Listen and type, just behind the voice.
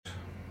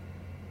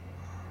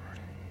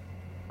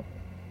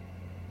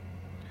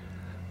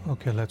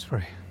Okay, let's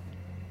pray.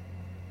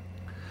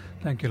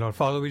 Thank you, Lord.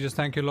 Father, we just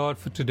thank you, Lord,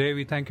 for today.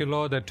 We thank you,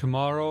 Lord, that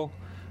tomorrow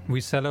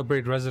we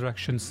celebrate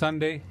Resurrection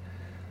Sunday.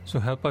 So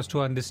help us to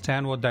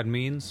understand what that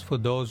means for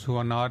those who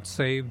are not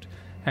saved,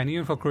 and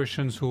even for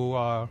Christians who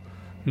are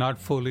not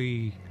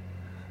fully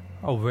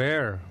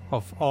aware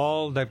of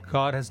all that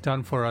God has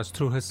done for us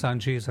through His Son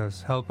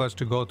Jesus. Help us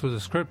to go through the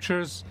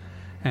Scriptures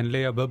and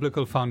lay a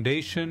biblical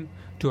foundation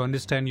to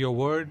understand your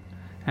Word.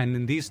 And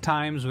in these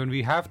times when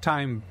we have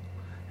time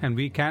and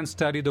we can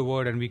study the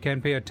Word and we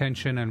can pay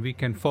attention and we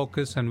can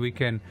focus and we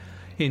can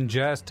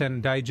ingest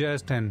and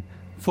digest and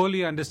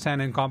fully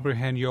understand and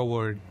comprehend your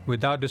Word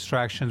without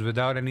distractions,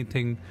 without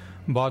anything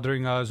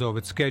bothering us, or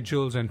with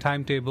schedules and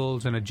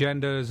timetables and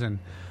agendas and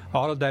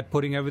all of that,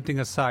 putting everything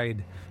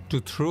aside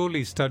to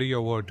truly study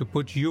your Word, to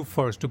put you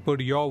first, to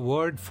put your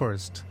Word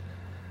first,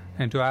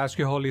 and to ask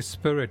your Holy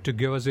Spirit to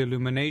give us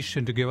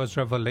illumination, to give us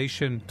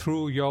revelation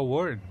through your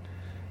Word.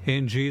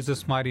 In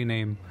Jesus' mighty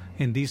name,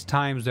 in these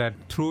times that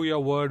through your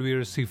Word we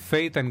receive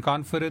faith and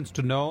confidence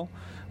to know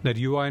that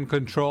you are in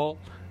control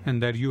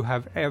and that you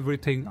have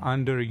everything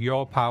under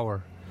your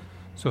power.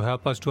 So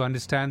help us to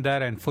understand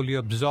that and fully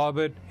absorb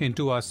it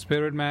into our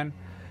spirit, man,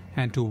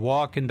 and to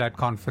walk in that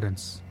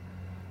confidence.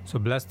 So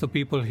bless the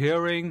people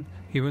hearing,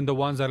 even the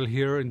ones that will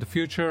hear in the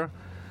future.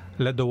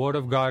 Let the Word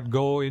of God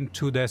go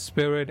into their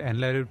spirit and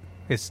let it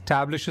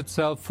establish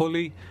itself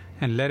fully,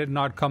 and let it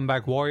not come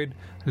back void.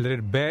 Let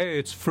it bear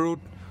its fruit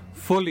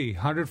fully,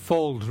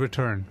 100-fold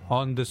return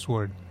on this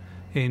Word.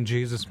 In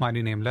Jesus'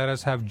 mighty name, let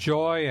us have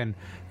joy and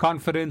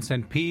confidence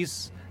and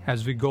peace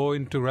as we go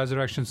into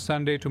Resurrection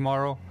Sunday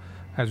tomorrow,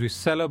 as we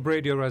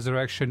celebrate your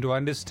resurrection, to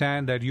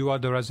understand that you are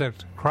the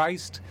resurrected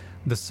Christ,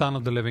 the Son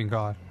of the living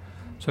God.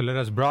 So let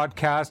us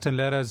broadcast and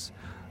let us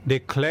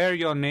declare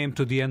your name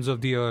to the ends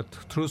of the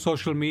earth through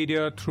social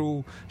media,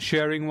 through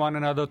sharing one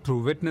another,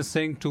 through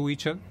witnessing to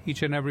each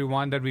and every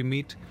one that we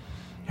meet.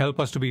 Help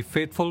us to be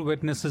faithful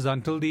witnesses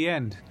until the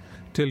end,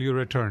 till you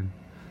return.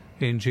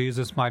 In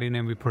Jesus' mighty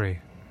name we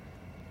pray.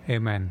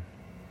 Amen.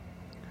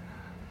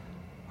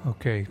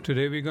 Okay,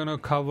 today we're going to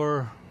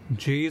cover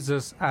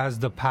Jesus as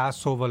the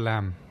Passover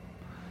lamb.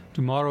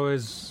 Tomorrow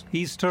is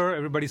Easter.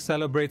 Everybody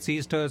celebrates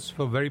Easter. It's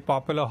a very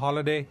popular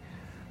holiday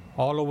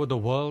all over the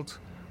world.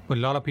 But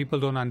a lot of people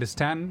don't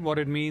understand what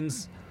it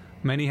means.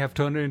 Many have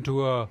turned it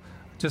into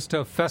just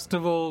a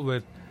festival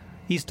with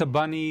Easter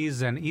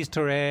bunnies and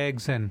Easter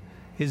eggs, and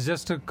it's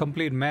just a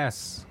complete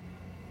mess.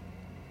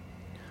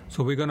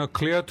 So we're going to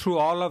clear through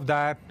all of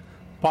that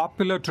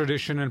popular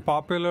tradition and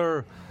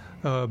popular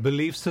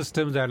belief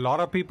systems that a lot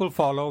of people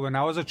follow. When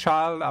I was a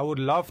child, I would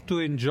love to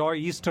enjoy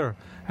Easter,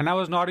 and I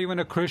was not even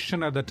a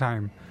Christian at the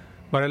time.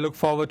 But I look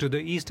forward to the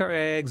Easter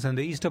eggs and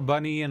the Easter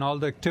bunny and all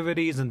the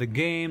activities and the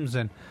games,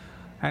 and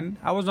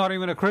I was not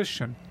even a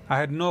Christian. I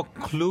had no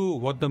clue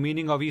what the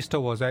meaning of Easter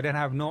was. I didn't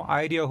have no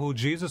idea who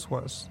Jesus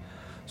was.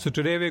 So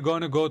today we're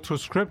going to go through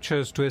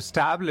Scriptures to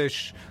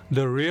establish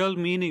the real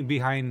meaning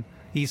behind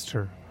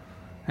Easter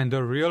and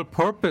the real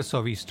purpose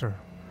of Easter.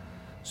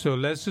 So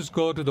let's just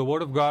go to the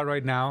Word of God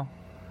right now,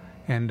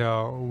 and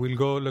we'll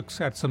go look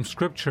at some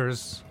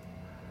Scriptures.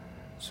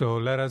 So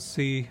let us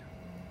see.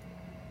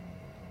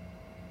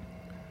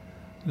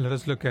 Let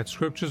us look at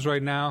Scriptures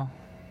right now.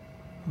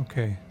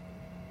 Okay.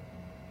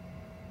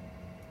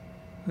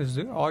 Is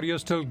the audio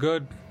still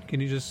good? Can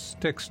you just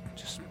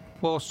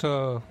post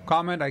a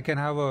comment? I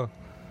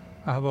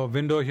have a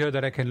window here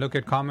that I can look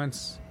at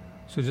comments.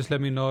 So just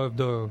let me know if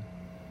the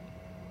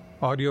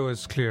audio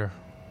is clear.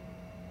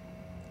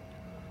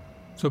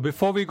 So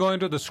before we go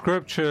into the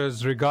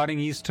Scriptures regarding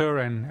Easter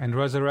and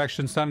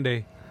Resurrection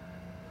Sunday,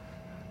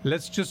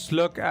 let's just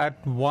look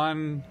at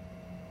one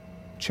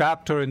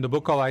chapter in the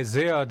book of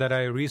Isaiah that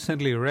I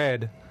recently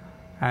read,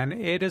 and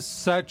it is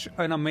such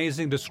an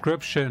amazing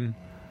description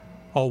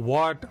of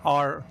what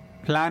our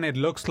planet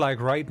looks like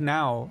right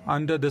now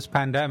under this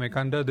pandemic,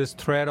 under this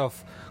threat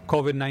of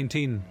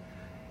COVID-19.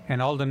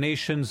 And all the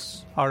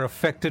nations are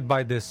affected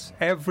by this.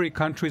 Every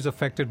country is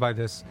affected by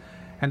this.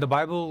 And the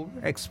Bible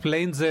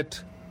explains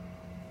it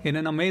in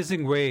an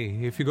amazing way.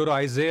 If you go to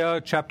Isaiah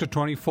chapter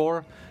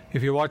 24,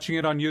 if you're watching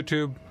it on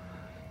YouTube,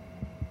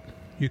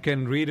 you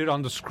can read it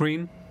on the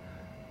screen.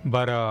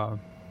 But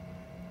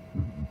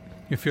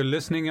if you're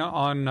listening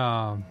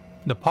on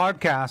the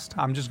podcast,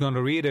 I'm just going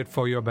to read it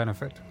for your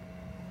benefit.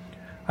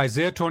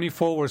 Isaiah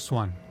 24 verse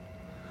 1.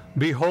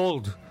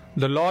 Behold,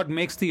 the Lord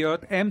makes the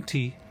earth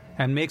empty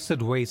and makes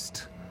it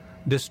waste,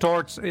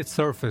 distorts its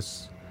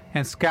surface,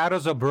 and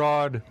scatters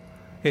abroad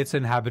its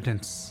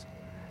inhabitants.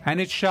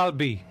 And it shall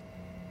be,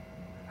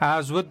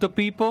 as with the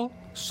people,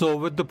 so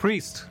with the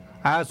priest,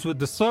 as with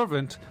the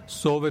servant,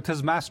 so with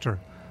his master,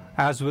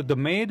 as with the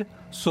maid,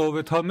 so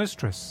with her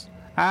mistress,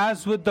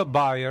 as with the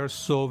buyer,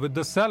 so with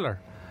the seller,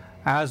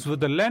 as with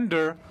the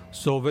lender,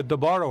 so with the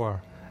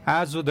borrower,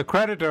 as with the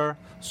creditor,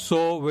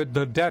 so with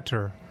the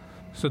debtor.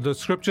 So the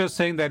scripture is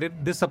saying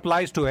that this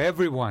applies to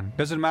everyone.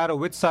 Doesn't matter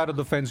which side of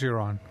the fence you're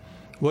on.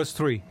 Verse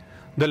 3.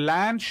 The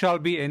land shall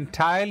be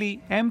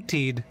entirely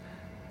emptied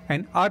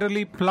and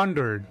utterly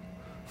plundered,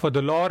 for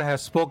the Lord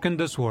has spoken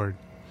this word.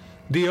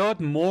 The earth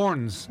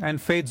mourns and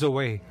fades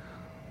away.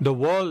 The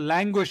world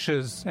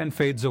languishes and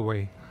fades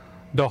away.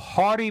 The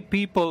haughty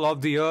people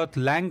of the earth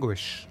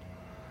languish.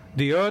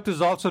 The earth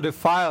is also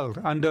defiled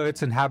under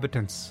its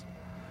inhabitants.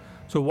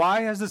 So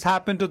why has this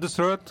happened to this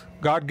earth?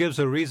 God gives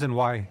a reason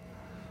why.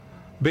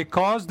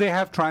 Because they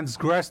have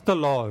transgressed the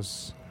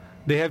laws.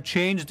 They have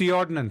changed the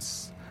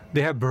ordinance.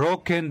 They have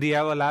broken the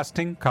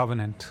everlasting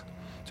covenant.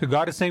 So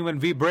God is saying when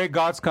we break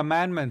God's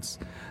commandments,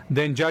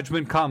 then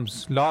judgment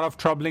comes. A lot of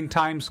troubling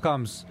times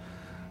comes.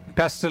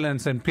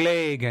 Pestilence and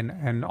plague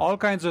and all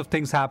kinds of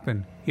things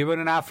happen. Even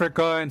in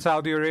Africa and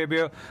Saudi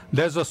Arabia,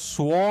 there's a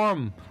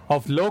swarm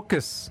of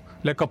locusts,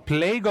 like a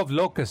plague of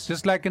locusts,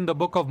 just like in the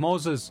book of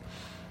Moses,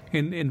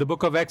 in the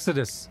book of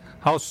Exodus,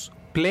 how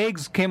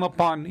plagues came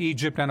upon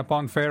Egypt and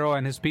upon Pharaoh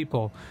and his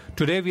people.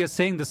 Today we are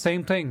saying the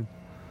same thing.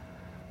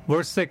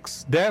 Verse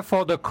 6,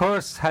 therefore the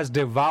curse has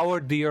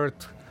devoured the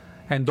earth,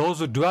 and those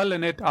who dwell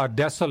in it are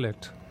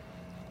desolate.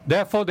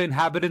 Therefore the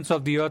inhabitants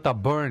of the earth are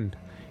burned,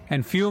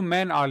 and few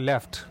men are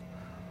left.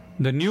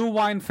 The new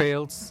wine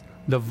fails,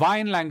 the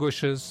vine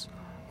languishes,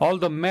 all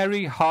the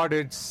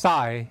merry-hearted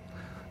sigh,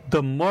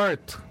 the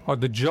mirth or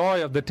the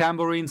joy of the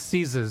tambourine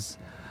ceases,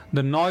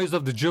 the noise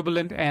of the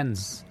jubilant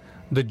ends,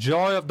 the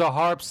joy of the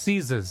harp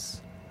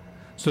ceases.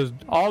 So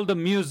all the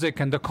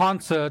music and the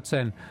concerts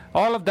and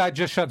all of that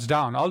just shuts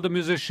down. All the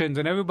musicians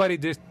and everybody,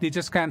 they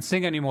just can't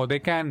sing anymore. They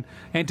can't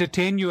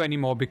entertain you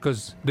anymore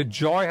because the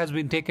joy has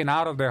been taken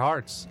out of their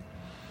hearts.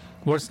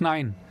 Verse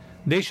 9,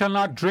 they shall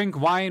not drink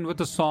wine with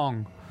a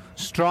song.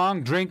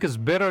 Strong drink is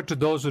bitter to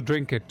those who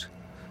drink it.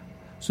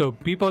 So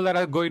people that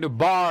are going to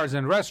bars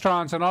and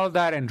restaurants and all of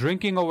that and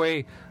drinking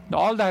away,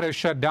 all that is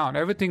shut down.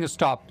 Everything is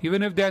stopped.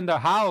 Even if they're in the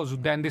house,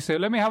 then they say,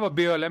 let me have a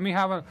beer, let me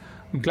have a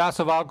glass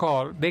of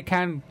alcohol. They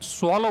can't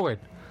swallow it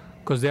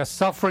because they're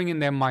suffering in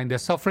their mind. They're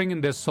suffering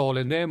in their soul,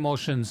 in their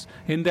emotions,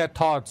 in their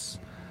thoughts.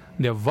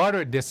 They're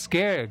worried. They're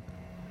scared.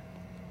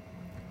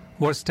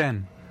 Verse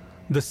 10,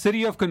 the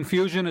city of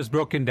confusion is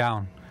broken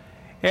down.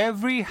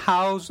 Every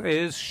house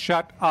is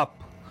shut up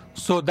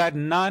so that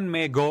none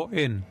may go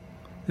in.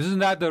 Isn't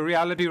that the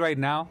reality right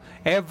now?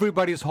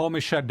 Everybody's home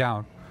is shut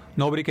down.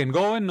 Nobody can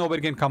go in,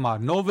 nobody can come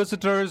out. No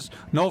visitors,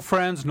 no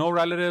friends, no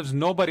relatives,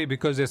 nobody,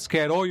 because they're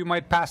scared. Oh, you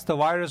might pass the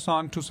virus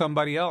on to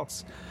somebody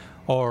else.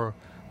 Or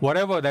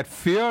whatever, that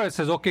fear, it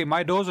says, okay,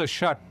 my doors are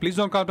shut. Please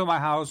don't come to my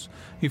house.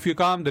 If you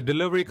come, the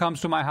delivery comes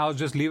to my house,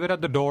 just leave it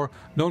at the door.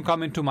 Don't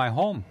come into my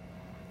home.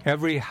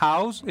 Every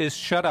house is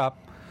shut up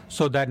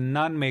so that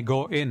none may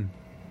go in.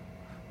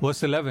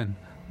 Verse 11,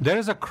 there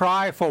is a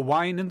cry for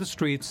wine in the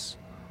streets.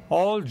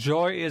 All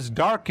joy is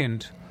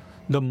darkened.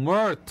 The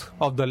mirth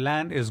of the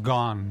land is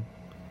gone.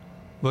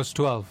 Verse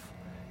 12,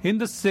 in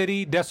the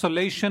city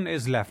desolation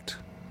is left,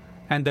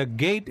 and the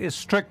gate is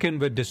stricken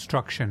with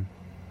destruction.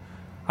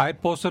 I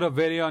had posted a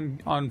video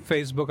on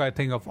Facebook, I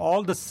think, of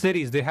all the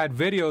cities. They had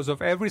videos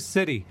of every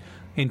city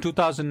in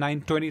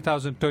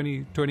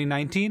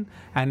 2019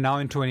 and now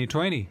in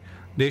 2020.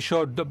 They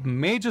showed the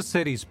major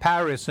cities,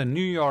 Paris and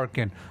New York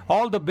and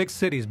all the big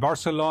cities,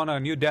 Barcelona,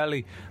 New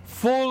Delhi,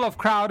 full of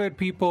crowded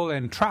people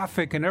and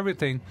traffic and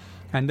everything.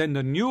 And then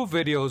the new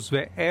videos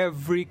where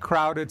every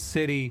crowded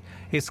city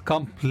is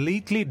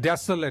completely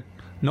desolate.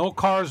 No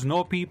cars,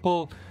 no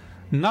people,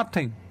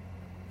 nothing.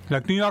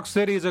 Like New York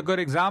City is a good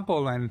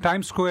example, and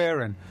Times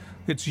Square, and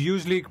it's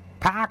usually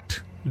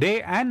packed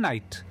day and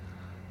night.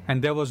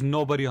 And there was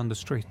nobody on the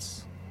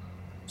streets.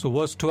 So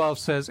verse 12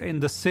 says, in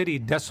the city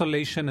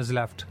desolation is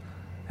left,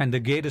 and the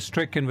gate is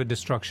stricken with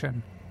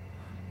destruction.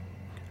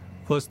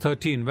 Verse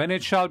 13, when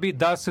it shall be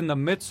thus in the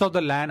midst of the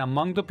land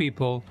among the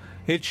people,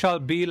 it shall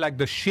be like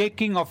the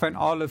shaking of an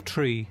olive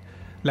tree,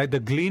 like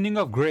the gleaning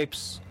of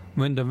grapes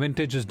when the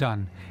vintage is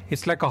done.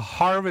 It's like a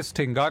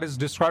harvesting. God is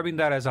describing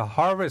that as a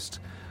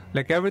harvest.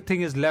 Like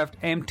everything is left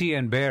empty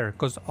and bare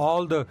because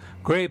all the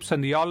grapes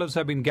and the olives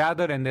have been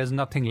gathered and there's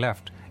nothing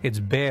left. It's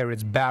bare,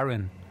 it's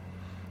barren.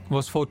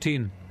 Verse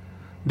 14,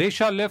 they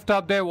shall lift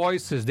up their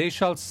voices, they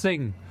shall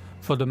sing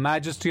for the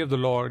majesty of the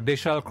Lord. They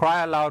shall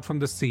cry aloud from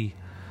the sea.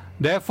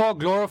 Therefore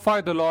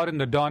glorify the Lord in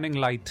the dawning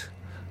light,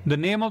 the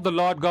name of the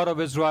Lord God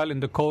of Israel in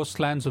the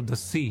coastlands of the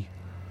sea.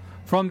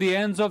 From the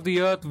ends of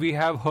the earth we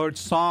have heard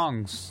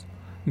songs,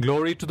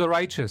 glory to the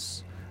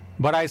righteous.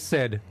 But I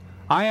said,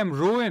 I am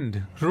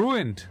ruined,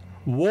 ruined,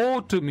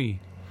 woe to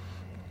me.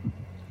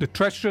 The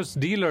treacherous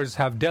dealers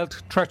have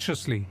dealt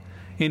treacherously.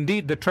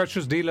 Indeed, the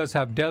treacherous dealers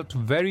have dealt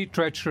very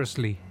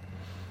treacherously.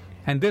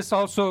 And this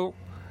also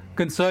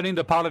concerning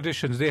the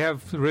politicians. They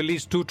have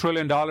released $2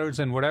 trillion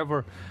and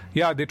whatever.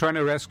 Yeah, they're trying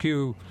to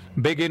rescue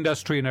big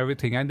industry and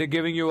everything. And they're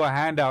giving you a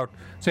handout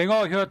saying,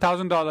 oh, here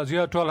 $1,000,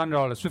 here $1,200,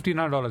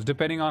 $1,500,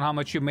 depending on how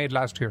much you made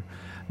last year.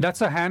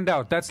 That's a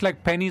handout. That's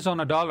like pennies on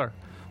a dollar.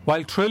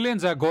 While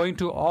trillions are going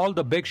to all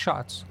the big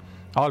shots.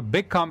 All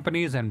big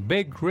companies and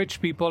big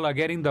rich people are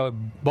getting the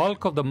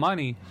bulk of the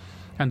money,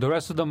 and the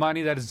rest of the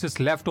money that is just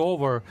left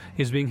over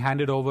is being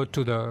handed over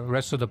to the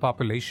rest of the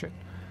population.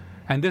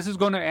 And this is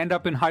going to end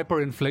up in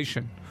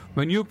hyperinflation.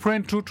 When you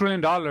print $2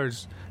 trillion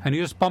and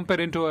you just pump it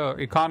into an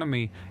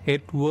economy,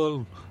 it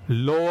will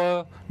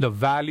lower the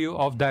value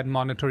of that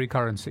monetary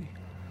currency.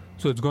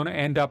 So it's going to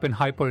end up in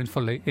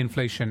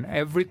hyperinflation.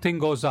 Everything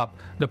goes up.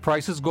 The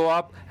prices go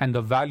up and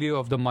the value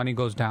of the money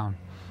goes down.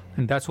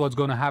 And that's what's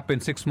going to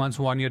happen 6 months,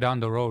 1 year down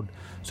the road.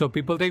 So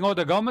people think, oh,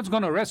 the government's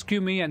going to rescue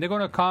me and they're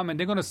going to come and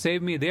they're going to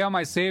save me. They are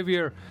my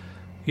savior.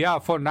 Yeah,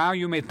 for now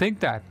you may think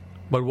that.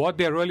 But what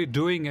they're really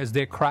doing is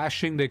they're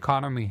crashing the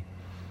economy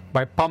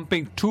by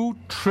pumping $2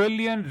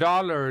 trillion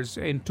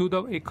into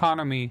the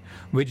economy,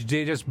 which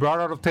they just brought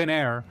out of thin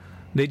air.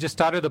 They just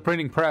started the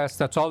printing press.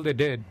 That's all they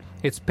did.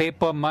 It's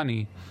paper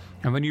money.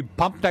 And when you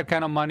pump that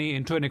kind of money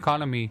into an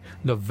economy,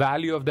 the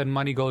value of that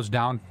money goes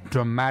down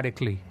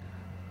dramatically.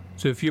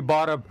 So if you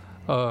bought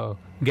a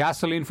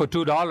gasoline for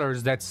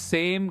 $2, that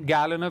same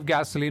gallon of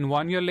gasoline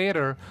 1 year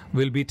later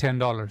will be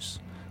 $10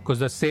 because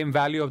the same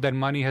value of that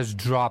money has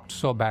dropped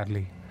so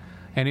badly.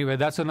 Anyway,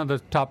 that's another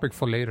topic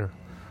for later.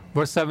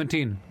 Verse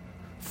 17.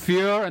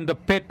 Fear and the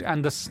pit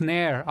and the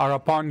snare are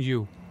upon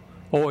you,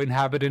 O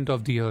inhabitant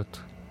of the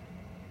earth.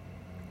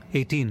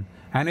 18.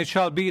 And it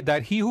shall be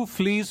that he who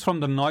flees from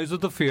the noise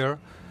of the fear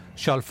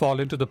shall fall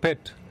into the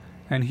pit,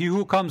 and he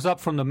who comes up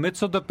from the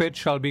midst of the pit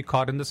shall be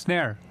caught in the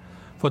snare.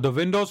 For the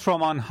windows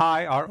from on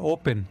high are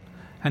open,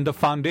 and the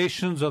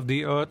foundations of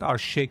the earth are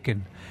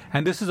shaken.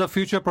 And this is a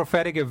future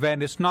prophetic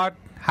event. It's not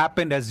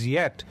happened as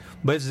yet,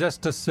 but it's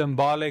just a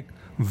symbolic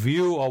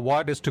view of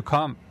what is to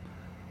come.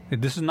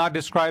 This is not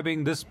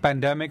describing this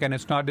pandemic, and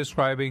it's not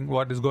describing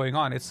what is going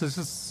on. This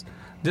is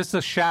just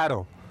a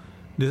shadow.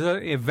 This is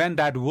an event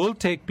that will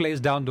take place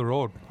down the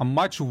road. A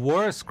much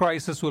worse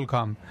crisis will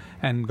come,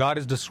 and God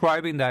is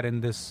describing that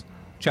in this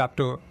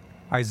chapter,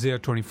 Isaiah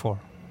 24.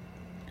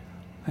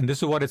 And this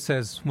is what it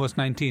says, verse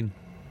 19.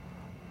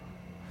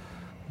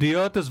 The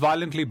earth is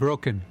violently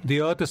broken.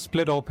 The earth is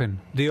split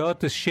open. The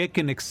earth is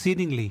shaken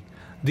exceedingly.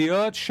 The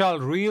earth shall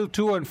reel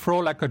to and fro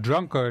like a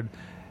drunkard,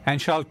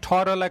 and shall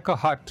totter like a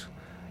hut.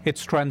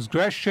 Its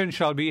transgression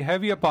shall be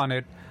heavy upon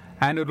it,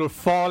 and it will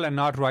fall and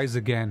not rise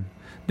again.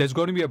 There's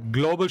going to be a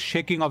global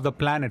shaking of the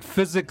planet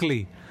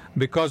physically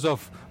because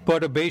of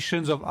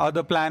perturbations of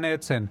other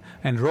planets and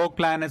rogue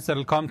planets that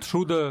will come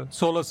through the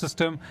solar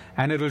system,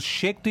 and it will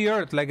shake the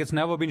earth like it's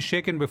never been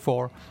shaken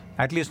before,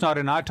 at least not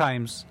in our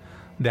times.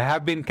 There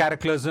have been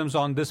cataclysms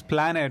on this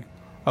planet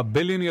 1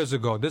 billion years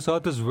ago. This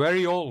earth is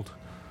very old.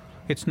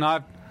 It's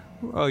not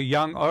a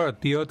young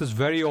earth. The earth is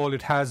very old.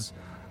 It has,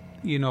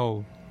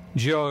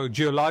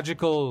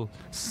 geological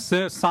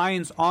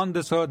signs on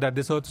this earth that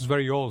this earth is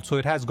very old. So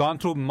it has gone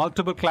through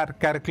multiple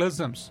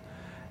cataclysms.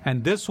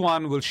 And this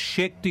one will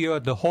shake the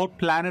earth. The whole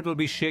planet will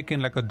be shaken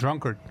like a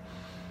drunkard.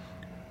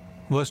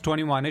 Verse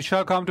 21, it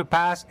shall come to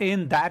pass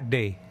in that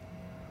day.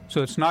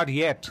 So it's not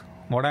yet.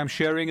 What I'm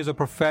sharing is a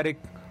prophetic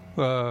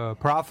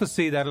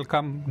prophecy that will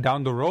come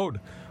down the road.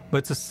 But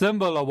it's a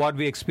symbol of what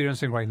we're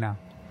experiencing right now.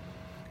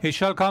 It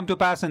shall come to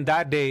pass in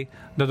that day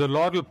that the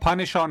Lord will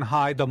punish on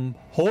high the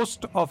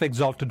host of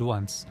exalted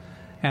ones,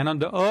 and on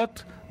the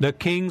earth the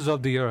kings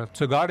of the earth.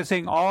 So God is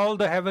saying all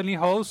the heavenly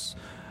hosts,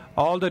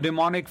 all the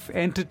demonic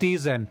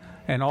entities and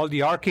all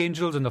the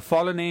archangels and the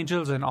fallen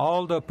angels and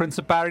all the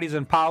principalities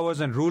and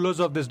powers and rulers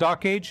of this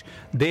dark age,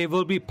 they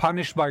will be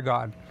punished by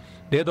God.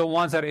 They're the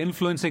ones that are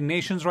influencing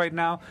nations right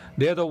now.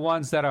 They're the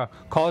ones that are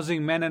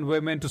causing men and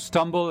women to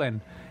stumble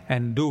and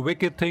do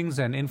wicked things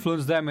and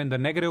influence them in the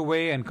negative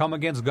way and come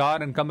against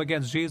God and come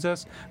against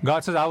Jesus.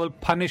 God says, I will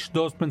punish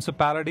those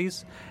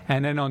principalities.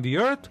 And then on the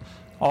earth,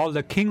 all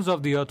the kings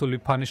of the earth will be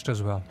punished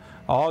as well.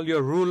 All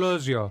your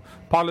rulers, your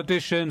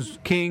politicians,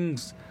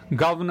 kings,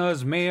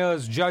 governors,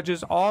 mayors,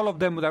 judges, all of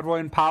them that were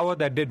in power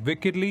that did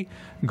wickedly,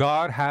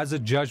 God has a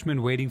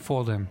judgment waiting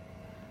for them.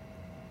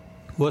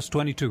 Verse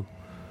 22.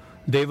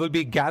 They will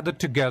be gathered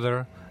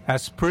together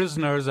as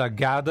prisoners are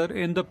gathered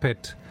in the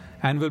pit,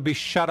 and will be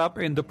shut up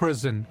in the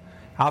prison.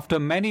 After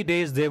many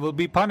days they will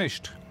be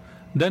punished.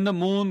 Then the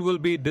moon will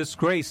be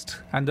disgraced,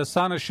 and the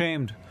sun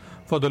ashamed,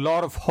 for the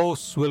Lord of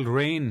hosts will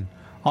reign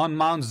on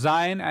Mount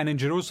Zion and in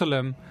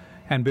Jerusalem,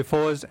 and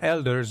before his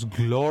elders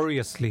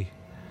gloriously.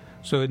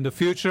 So in the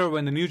future,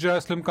 when the New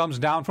Jerusalem comes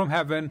down from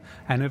heaven,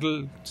 and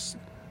it'll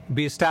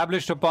be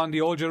established upon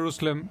the old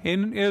Jerusalem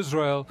in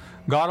Israel,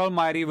 God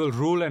Almighty will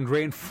rule and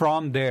reign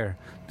from there.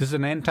 This is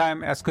an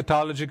end-time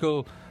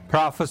eschatological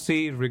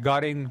prophecy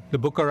regarding the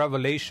book of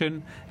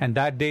Revelation, and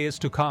that day is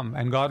to come,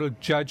 and God will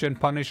judge and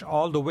punish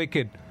all the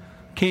wicked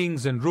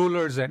kings and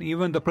rulers and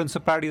even the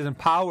principalities and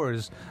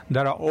powers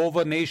that are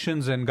over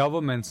nations and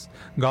governments.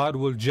 God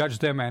will judge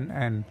them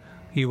and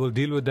he will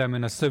deal with them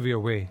in a severe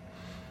way.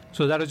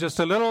 So that is just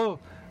a little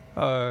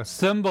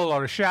symbol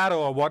or a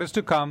shadow of what is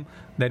to come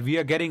that we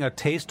are getting a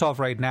taste of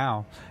right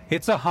now.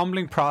 It's a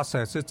humbling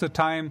process. It's a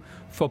time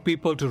for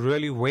people to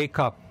really wake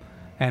up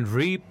and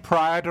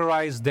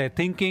reprioritize their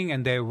thinking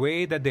and their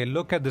way that they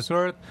look at this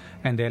earth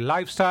and their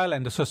lifestyle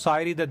and the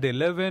society that they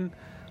live in.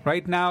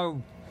 Right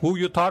now, who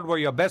you thought were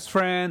your best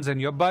friends and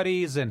your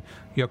buddies and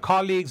your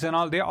colleagues and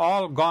all, they're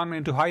all gone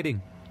into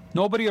hiding.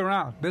 Nobody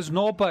around. There's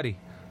nobody.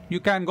 You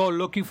can't go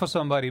looking for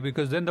somebody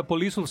because then the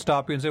police will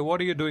stop you and say,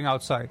 what are you doing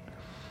outside?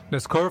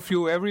 There's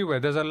curfew everywhere.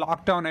 There's a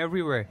lockdown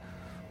everywhere.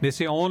 They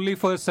say only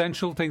for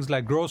essential things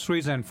like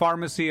groceries and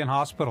pharmacy and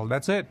hospital.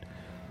 That's it.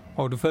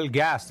 Or to fill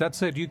gas.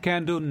 That's it. You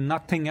can do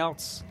nothing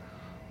else.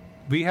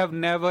 We have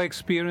never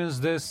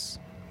experienced this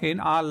in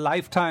our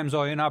lifetimes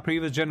or in our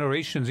previous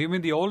generations.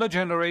 Even the older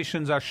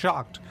generations are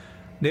shocked.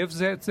 They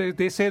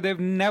say they've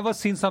never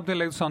seen something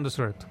like this on this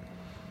earth.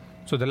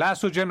 So the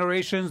last 2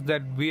 generations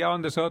that we are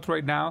on this earth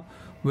right now,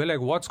 we're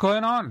like, what's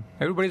going on?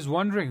 Everybody's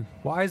wondering,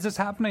 why is this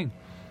happening?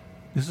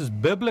 This is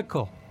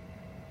biblical.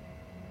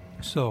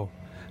 So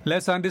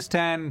let's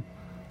understand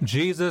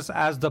Jesus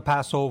as the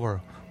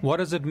Passover. What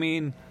does it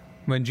mean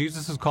when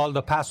Jesus is called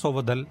the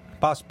Passover, the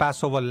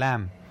Passover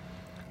lamb?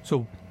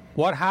 So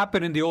what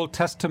happened in the Old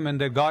Testament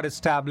that God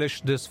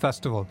established this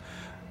festival?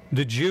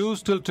 The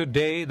Jews till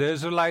today, the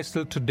Israelites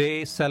till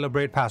today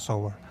celebrate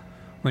Passover.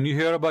 When you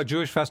hear about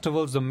Jewish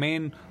festivals, the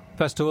main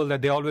festival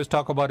that they always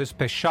talk about is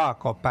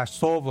Pesach or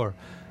Passover.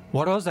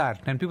 What was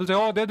that? And people say,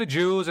 oh, they're the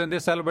Jews and they're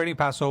celebrating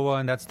Passover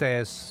and that's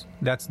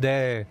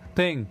their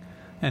thing.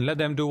 And let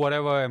them do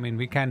whatever. I mean,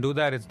 we can't do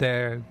that. It's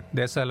their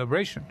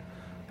celebration.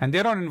 And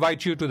they don't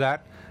invite you to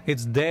that.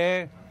 It's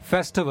their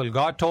festival.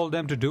 God told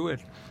them to do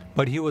it.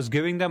 But He was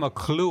giving them a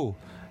clue.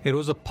 It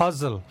was a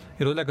puzzle.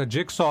 It was like a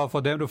jigsaw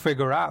for them to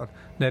figure out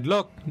that,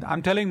 look,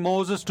 I'm telling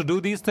Moses to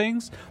do these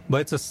things,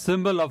 but it's a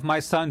symbol of my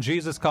son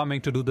Jesus coming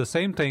to do the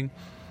same thing,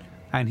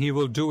 and He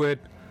will do it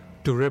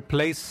to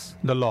replace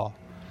the law.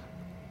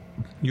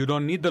 You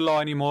don't need the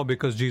law anymore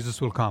because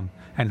Jesus will come.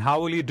 And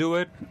how will He do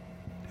it?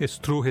 It's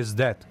through His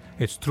death.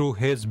 It's through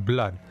His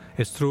blood.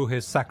 It's through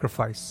His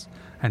sacrifice.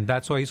 And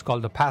that's why He's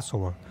called the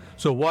Passover.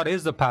 So what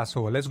is the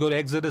Passover? Let's go to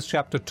Exodus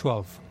chapter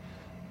 12.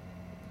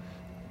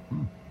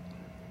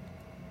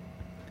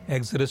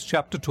 Exodus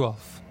chapter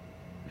 12.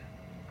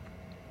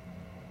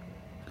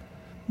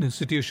 The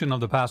institution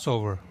of the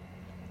Passover.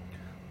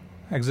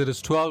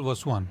 Exodus 12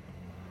 verse 1.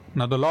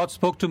 Now the Lord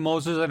spoke to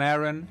Moses and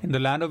Aaron in the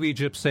land of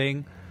Egypt,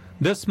 saying,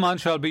 This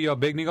month shall be your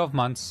beginning of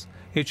months.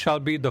 It shall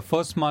be the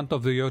first month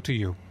of the year to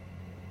you.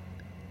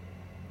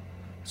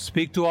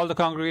 Speak to all the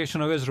congregation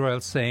of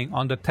Israel, saying,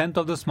 On the 10th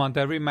of this month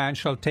every man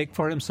shall take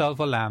for himself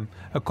a lamb,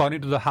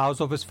 according to the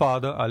house of his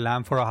father, a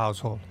lamb for a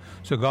household.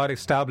 So God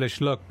established,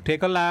 look,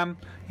 take a lamb.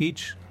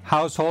 Each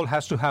household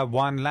has to have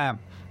one lamb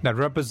that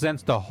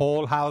represents the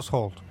whole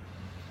household.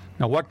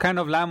 Now what kind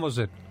of lamb was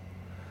it?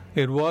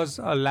 It was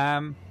a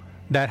lamb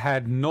that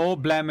had no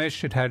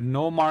blemish. It had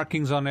no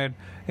markings on it.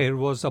 It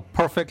was a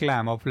perfect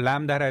lamb, a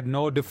lamb that had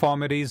no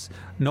deformities,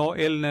 no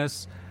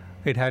illness.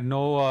 It had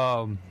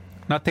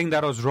nothing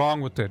that was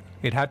wrong with it.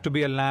 It had to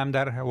be a lamb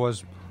that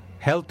was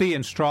healthy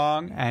and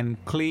strong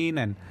and clean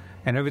and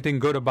everything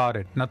good about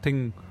it.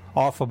 Nothing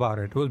off about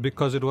it. It was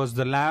because it was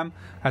the lamb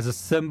as a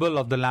symbol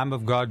of the Lamb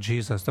of God,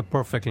 Jesus, the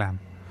perfect lamb.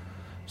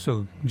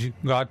 So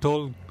God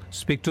told,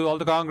 speak to all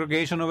the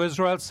congregation of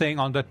Israel, saying,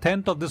 On the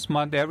 10th of this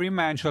month every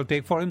man shall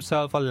take for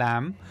himself a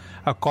lamb,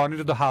 according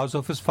to the house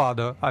of his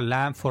father, a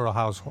lamb for a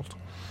household.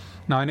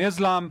 Now in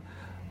Islam,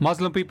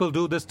 Muslim people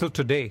do this till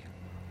today.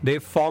 They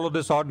follow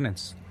this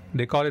ordinance.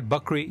 They call it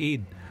Bakri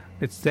Eid.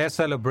 It's their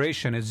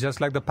celebration. It's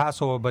just like the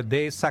Passover, but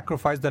they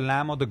sacrifice the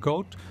lamb or the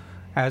goat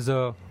as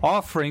an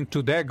offering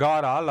to their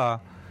God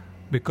Allah,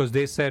 because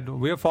they said,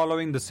 we're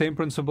following the same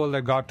principle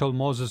that God told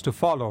Moses to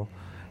follow,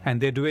 and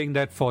they're doing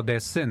that for their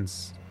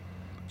sins.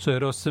 So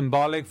it was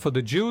symbolic for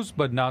the Jews,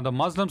 but now the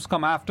Muslims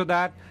come after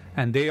that,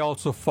 and they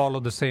also follow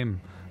the same.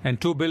 And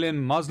 2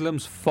 billion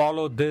Muslims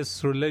follow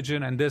this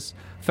religion and this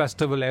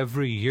festival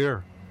every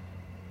year.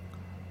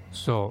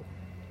 So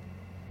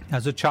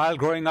as a child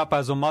growing up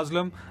as a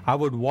Muslim, I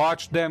would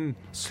watch them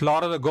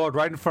slaughter the goat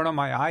right in front of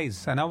my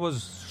eyes. And I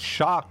was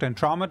shocked and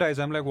traumatized.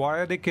 I'm like, why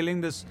are they killing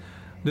this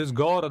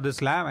goat or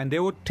this lamb? And they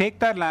would take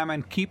that lamb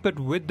and keep it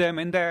with them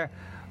in their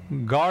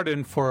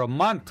garden for a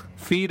month.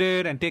 Feed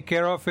it and take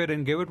care of it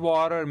and give it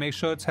water and make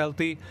sure it's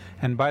healthy.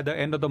 And by the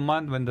end of the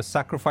month, when the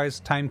sacrifice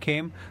time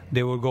came,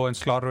 they would go and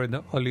slaughter it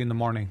early in the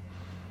morning.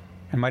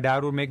 And my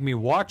dad would make me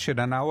watch it.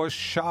 And I was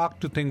shocked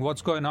to think,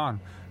 what's going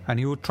on? And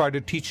he would try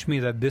to teach me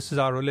that this is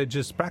our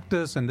religious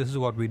practice and this is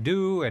what we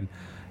do, and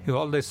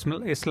all the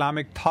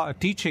Islamic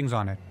teachings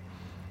on it.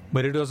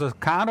 But it was a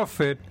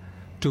counterfeit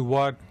to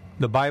what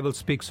the Bible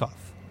speaks of.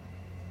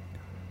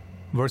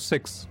 Verse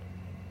 6.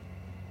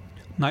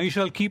 Now you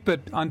shall keep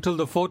it until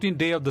the 14th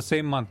day of the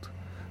same month.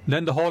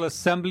 Then the whole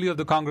assembly of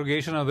the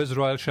congregation of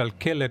Israel shall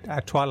kill it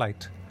at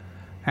twilight.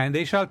 And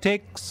they shall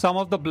take some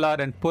of the blood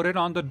and put it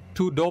on the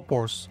 2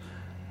 doorposts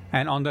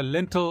and on the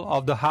lintel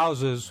of the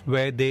houses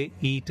where they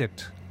eat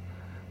it.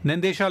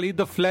 Then they shall eat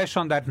the flesh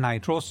on that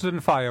night, roasted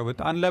in fire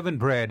with unleavened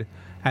bread,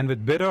 and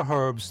with bitter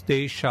herbs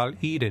they shall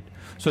eat it.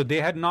 So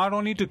they had not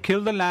only to kill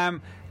the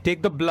lamb,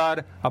 take the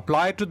blood,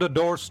 apply it to the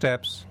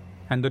doorsteps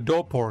and the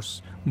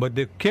doorposts, but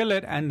they kill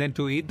it and then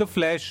to eat the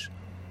flesh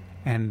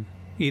and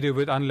eat it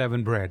with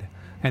unleavened bread.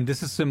 And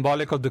this is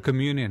symbolic of the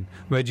communion,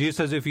 where Jesus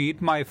says, if you eat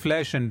my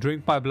flesh and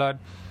drink my blood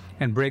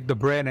and break the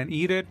bread and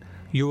eat it,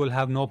 you will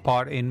have no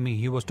part in me.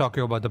 He was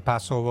talking about the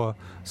Passover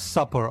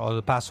supper or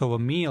the Passover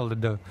meal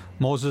that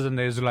Moses and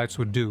the Israelites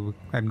would do,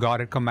 and God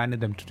had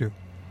commanded them to do.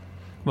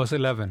 Verse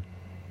 11.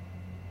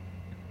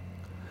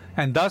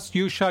 And thus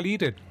you shall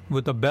eat it,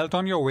 with a belt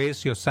on your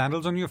waist, your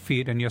sandals on your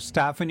feet, and your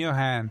staff in your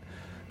hand.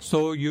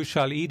 So you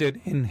shall eat it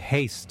in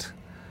haste.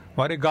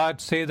 Why did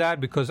God say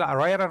that? Because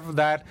right after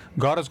that,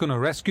 God is going to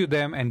rescue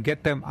them and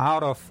get them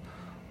out of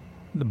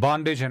the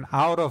bondage and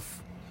out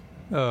of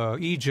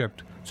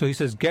Egypt. So he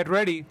says, get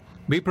ready,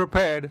 be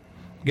prepared,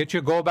 get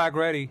your go bag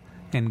ready,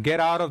 and get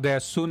out of there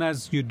as soon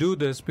as you do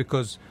this,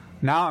 because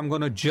now I'm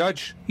going to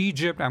judge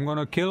Egypt. I'm going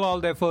to kill all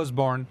their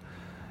firstborn,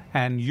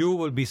 and you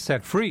will be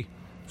set free.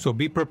 So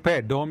be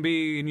prepared. Don't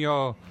be in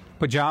your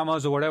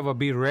pajamas or whatever.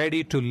 Be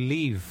ready to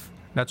leave.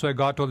 That's why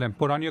God told them,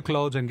 put on your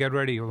clothes and get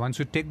ready. Once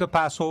you take the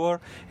Passover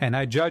and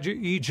I judge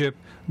Egypt,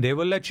 they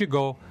will let you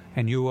go,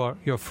 and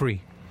you're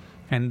free.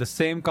 And the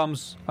same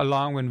comes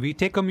along when we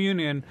take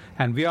communion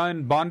and we are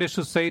in bondage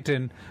to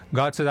Satan.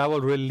 God says, I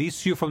will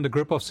release you from the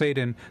grip of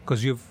Satan,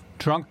 because you've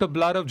drunk the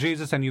blood of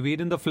Jesus and you've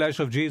eaten the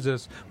flesh of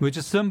Jesus, which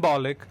is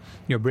symbolic.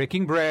 You're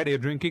breaking bread, you're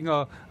drinking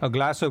a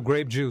glass of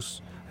grape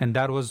juice. And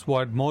that was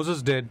what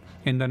Moses did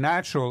in the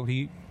natural.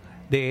 They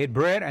ate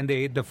bread and they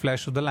ate the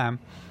flesh of the lamb,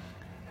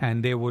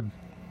 and they would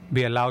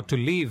be allowed to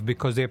leave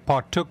because they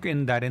partook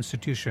in that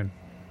institution.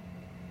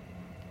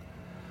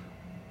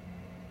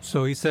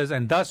 So he says,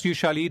 and thus you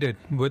shall eat it,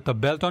 with a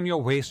belt on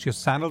your waist, your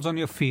sandals on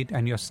your feet,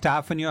 and your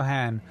staff in your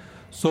hand.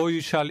 So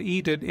you shall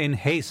eat it in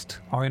haste,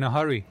 or in a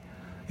hurry.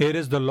 It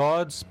is the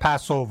Lord's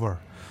Passover.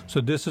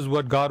 So this is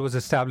what God was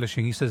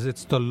establishing. He says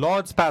it's the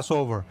Lord's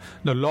Passover.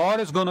 The Lord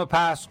is going to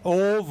pass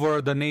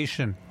over the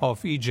nation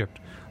of Egypt,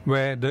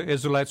 where the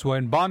Israelites were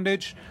in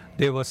bondage,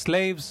 they were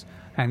slaves,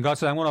 and God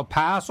said, I'm going to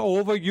pass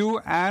over you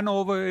and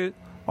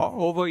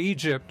over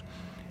Egypt.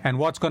 And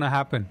what's going to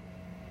happen?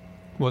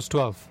 Verse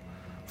 12.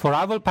 For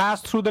I will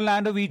pass through the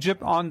land of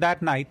Egypt on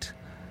that night,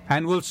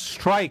 and will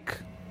strike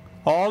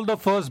all the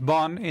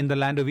firstborn in the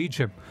land of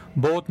Egypt,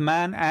 both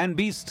man and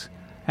beast,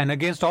 and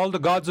against all the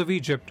gods of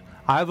Egypt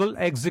I will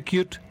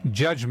execute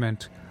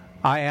judgment.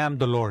 I am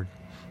the Lord.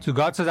 So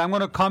God says, I'm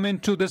going to come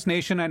into this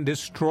nation and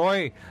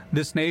destroy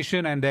this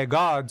nation and their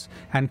gods,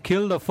 and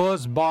kill the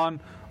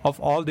firstborn of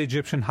all the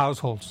Egyptian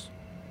households.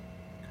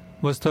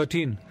 Verse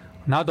 13.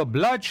 Now the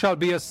blood shall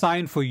be a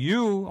sign for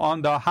you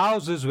on the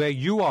houses where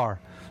you are.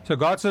 So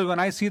God says, when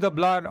I see the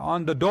blood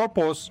on the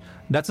doorposts,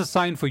 that's a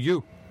sign for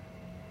you.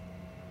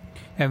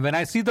 And when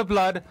I see the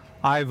blood,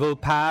 I will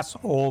pass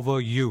over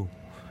you.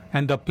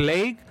 And the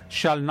plague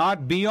shall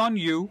not be on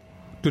you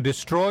to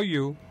destroy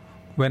you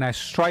when I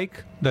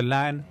strike the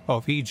land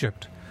of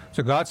Egypt.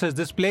 So God says,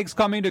 this plague's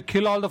coming to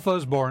kill all the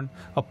firstborn.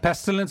 A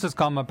pestilence has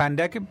come. A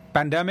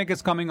pandemic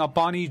is coming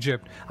upon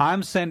Egypt.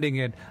 I'm sending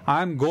it.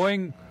 I'm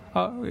going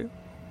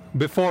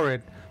before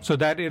it, so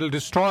that it'll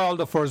destroy all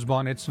the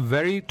firstborn. It's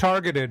very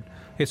targeted.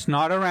 It's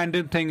not a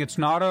random thing. It's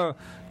not a,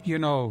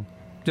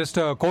 just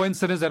a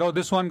coincidence that, oh,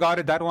 this one got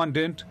it, that one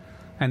didn't.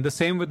 And the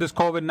same with this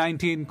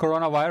COVID-19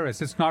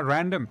 coronavirus. It's not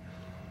random.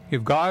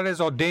 If God has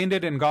ordained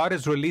it and God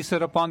has released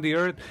it upon the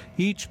earth,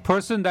 each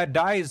person that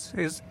dies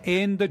is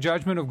in the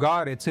judgment of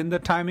God. It's in the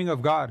timing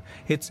of God.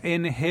 It's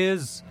in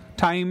His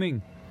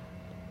timing.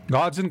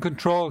 God's in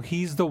control.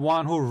 He's the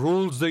one who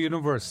rules the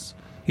universe.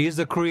 He's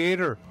the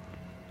creator.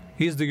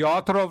 He's the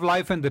author of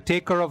life and the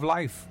taker of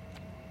life.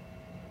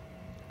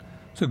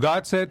 So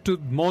God said to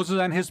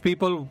Moses and his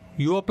people,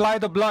 you apply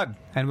the blood,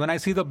 and when I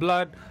see the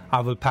blood,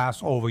 I will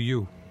pass over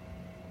you.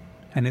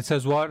 And it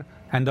says what?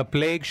 And the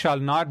plague shall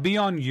not be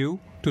on you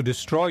to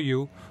destroy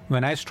you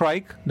when I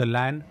strike the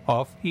land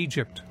of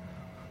Egypt.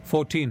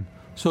 14.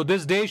 So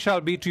this day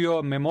shall be to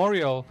your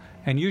memorial,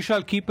 and you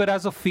shall keep it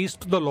as a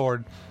feast to the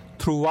Lord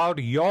throughout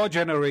your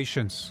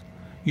generations.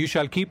 You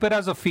shall keep it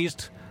as a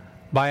feast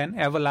by an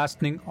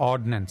everlasting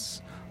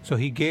ordinance. So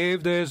He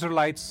gave the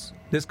Israelites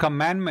this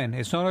commandment.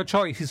 It's not a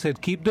choice. He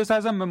said, keep this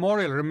as a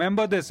memorial.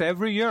 Remember this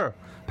every year.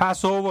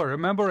 Passover,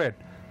 remember it.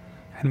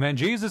 And when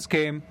Jesus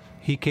came,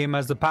 He came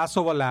as the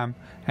Passover lamb,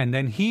 and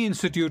then He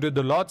instituted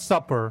the Lord's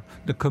Supper,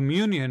 the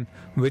communion,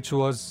 which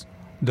was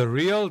the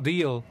real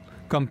deal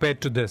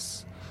compared to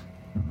this.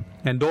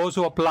 And those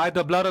who apply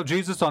the blood of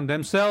Jesus on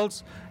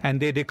themselves and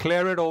they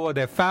declare it over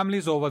their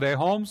families, over their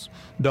homes,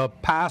 the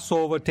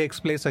Passover takes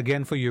place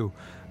again for you.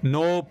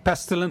 No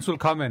pestilence will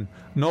come in.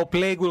 No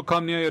plague will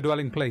come near your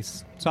dwelling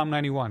place. Psalm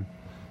 91.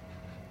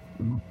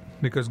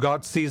 Because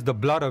God sees the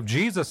blood of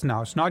Jesus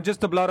now. It's not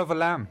just the blood of a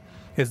lamb.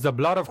 It's the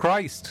blood of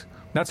Christ.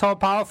 That's how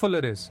powerful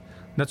it is.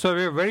 That's why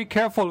we're very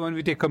careful when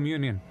we take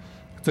communion.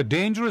 It's a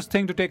dangerous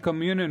thing to take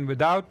communion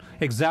without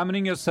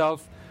examining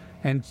yourself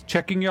and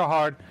checking your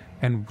heart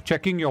and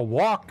checking your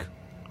walk.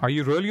 Are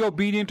you really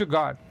obedient to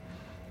God?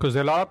 Because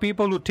there are a lot of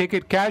people who take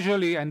it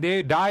casually and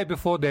they die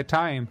before their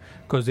time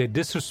because they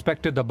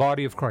disrespected the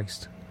body of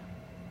Christ.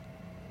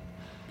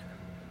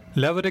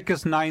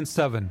 Leviticus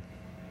 9:7.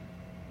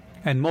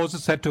 And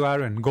Moses said to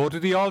Aaron, go to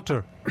the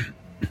altar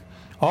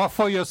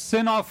Offer your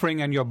sin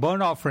offering and your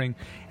burnt offering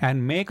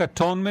and make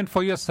atonement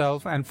for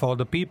yourself and for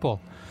the people.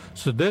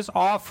 So this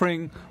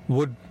offering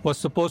was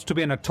supposed to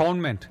be an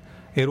atonement.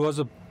 It was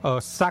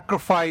a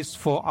sacrifice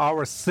for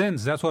our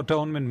sins. That's what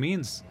atonement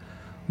means.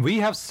 We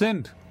have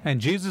sinned,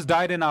 and Jesus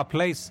died in our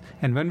place.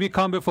 And when we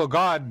come before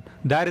God,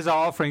 that is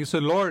our offering. So,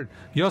 Lord,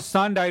 your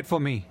Son died for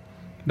me.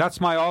 That's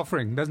my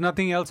offering. There's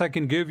nothing else I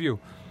can give you.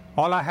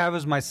 All I have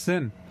is my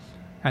sin.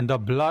 And the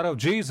blood of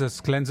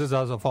Jesus cleanses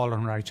us of all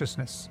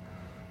unrighteousness.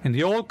 In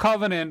the Old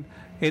Covenant,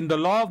 in the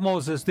law of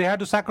Moses, they had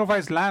to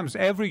sacrifice lambs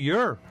every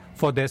year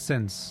for their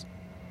sins.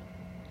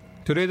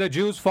 Today the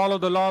Jews follow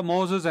the law of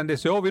Moses and they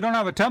say, we don't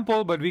have a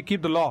temple, but we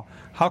keep the law.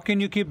 How can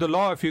you keep the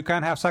law if you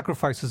can't have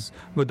sacrifices?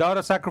 Without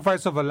a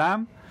sacrifice of a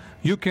lamb,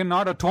 you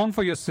cannot atone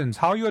for your sins.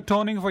 How are you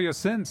atoning for your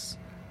sins?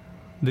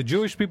 The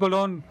Jewish people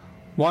don't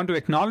want to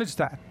acknowledge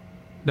that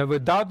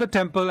without the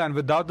temple and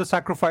without the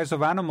sacrifice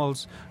of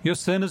animals, your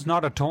sin is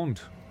not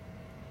atoned.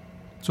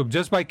 So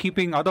just by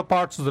keeping other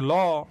parts of the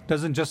law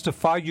doesn't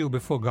justify you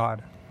before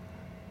God.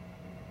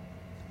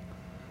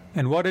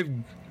 And what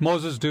did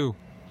Moses do?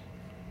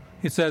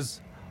 It says,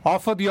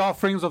 offer the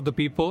offerings of the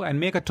people and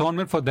make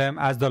atonement for them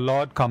as the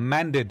Lord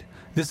commanded.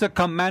 This is a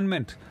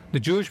commandment. The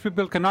Jewish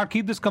people cannot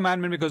keep this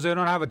commandment because they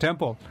don't have a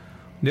temple.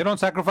 They don't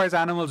sacrifice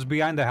animals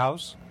behind the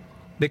house.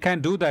 They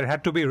can't do that. It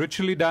had to be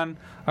ritually done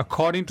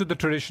according to the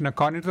tradition,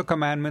 according to the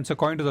commandments,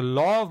 according to the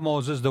law of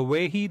Moses, the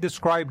way he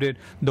described it,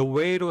 the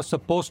way it was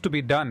supposed to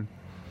be done.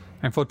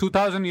 And for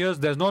 2,000 years,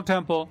 there's no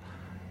temple.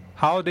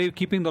 How are they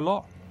keeping the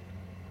law?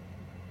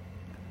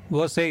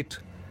 Verse 8.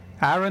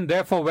 Aaron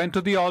therefore went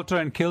to the altar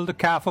and killed the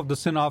calf of the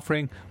sin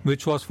offering,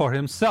 which was for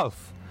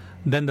himself.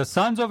 Then the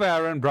sons of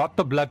Aaron brought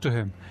the blood to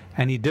him,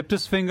 and he dipped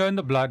his finger in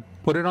the blood,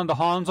 put it on the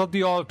horns of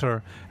the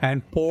altar,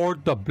 and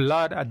poured the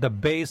blood at the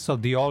base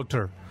of the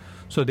altar.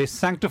 So they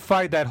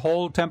sanctified that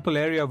whole temple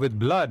area with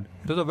blood.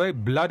 It was a very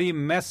bloody,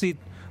 messy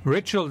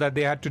ritual that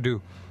they had to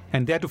do.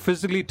 And they had to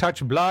physically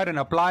touch blood and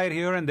apply it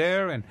here and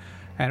there, and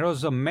it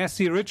was a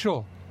messy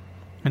ritual.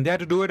 And they had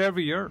to do it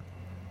every year.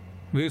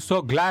 We're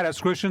so glad as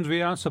Christians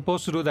we aren't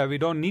supposed to do that. We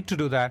don't need to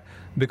do that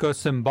because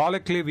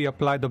symbolically we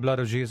apply the blood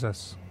of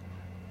Jesus.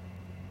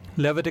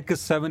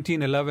 Leviticus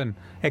 17:11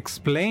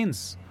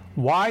 explains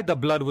why the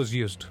blood was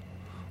used.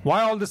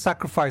 Why all the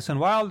sacrifice and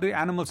why all the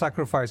animal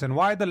sacrifice and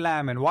why the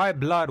lamb and why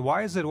blood?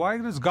 Why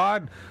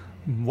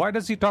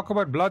does he talk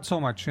about blood so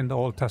much in the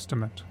Old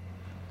Testament?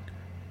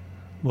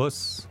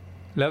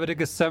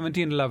 Leviticus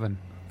 17:11.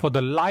 For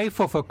the life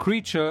of a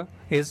creature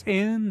is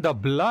in the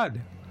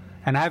blood,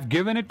 and I have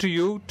given it to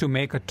you to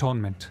make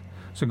atonement.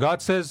 So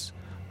God says,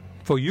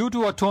 for you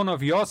to atone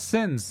of your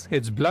sins,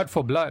 it's blood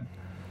for blood.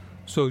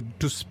 So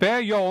to spare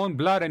your own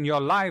blood and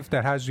your life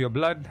that has your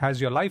blood,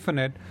 has your life in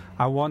it,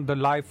 I want the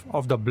life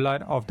of the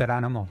blood of that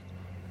animal.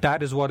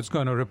 That is what is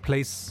going to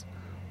replace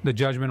the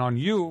judgment on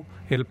you.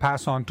 It'll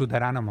pass on to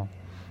that animal.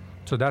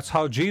 So that's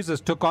how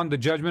Jesus took on the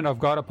judgment of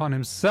God upon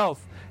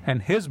himself,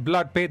 and his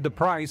blood paid the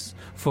price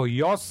for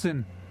your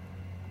sin.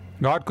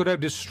 God could have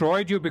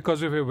destroyed you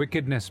because of your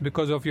wickedness,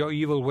 because of your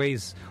evil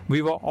ways.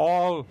 We were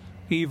all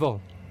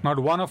evil. Not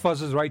one of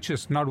us is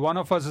righteous. Not one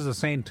of us is a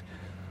saint.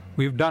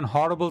 We've done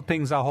horrible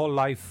things our whole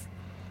life.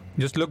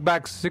 Just look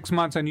back 6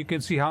 months and you can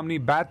see how many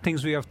bad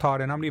things we have thought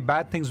and how many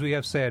bad things we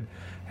have said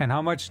and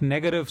how much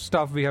negative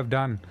stuff we have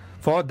done.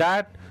 For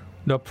that,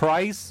 the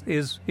price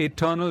is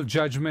eternal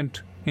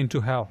judgment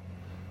into hell.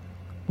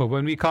 But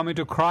when we come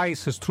into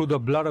Christ, it's through the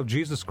blood of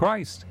Jesus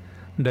Christ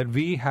that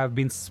we have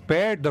been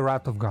spared the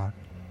wrath of God.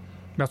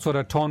 That's what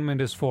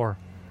atonement is for.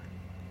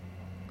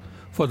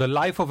 For the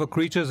life of a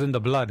creature is in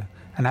the blood,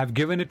 and I have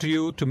given it to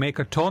you to make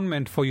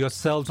atonement for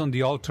yourselves on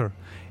the altar.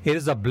 It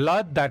is the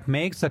blood that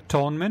makes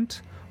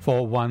atonement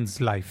for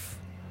one's life.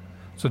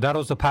 So that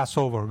was the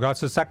Passover. God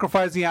says,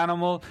 sacrifice the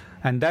animal,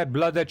 and that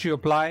blood that you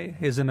apply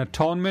is an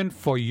atonement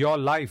for your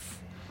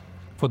life,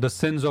 for the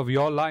sins of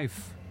your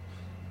life.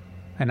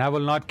 And I will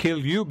not kill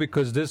you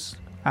because this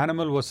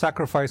animal was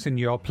sacrificed in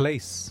your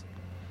place.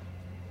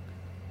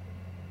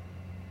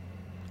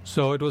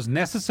 So it was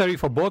necessary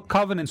for both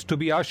covenants to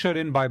be ushered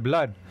in by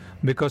blood,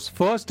 because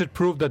first it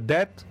proved the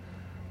death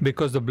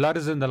because the blood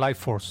is in the life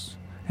force,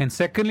 and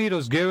secondly it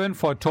was given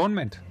for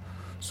atonement.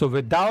 So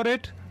without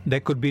it there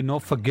could be no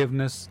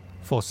forgiveness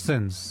for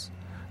sins.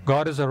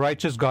 God is a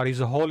righteous God. He's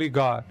a holy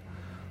God.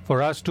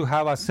 For us to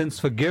have our sins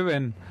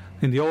forgiven,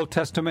 in the Old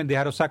Testament they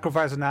had to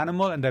sacrifice an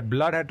animal, and that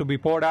blood had to be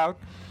poured out,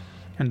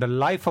 and the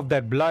life of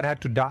that blood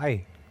had to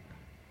die.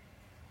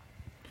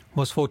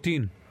 Verse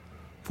 14.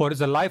 For it is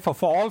the life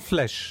of all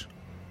flesh.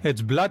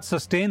 Its blood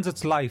sustains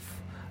its life.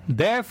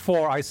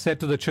 Therefore I said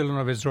to the children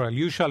of Israel,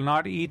 you shall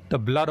not eat the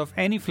blood of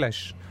any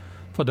flesh,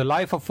 for the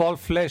life of all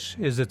flesh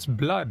is its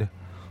blood.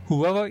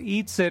 Whoever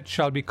eats it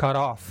shall be cut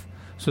off.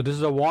 So this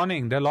is a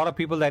warning. There are a lot of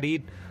people that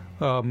eat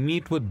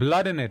meat with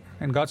blood in it.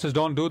 And God says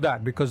don't do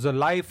that, because the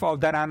life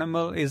of that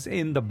animal is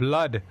in the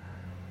blood.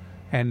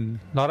 And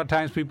a lot of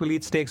times people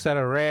eat steaks that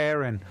are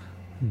rare and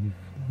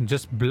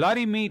just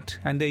bloody meat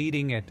and they're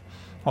eating it.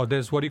 Or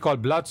there's what you call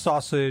blood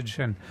sausage,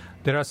 and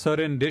there are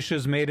certain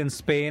dishes made in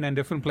Spain and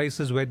different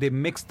places where they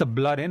mix the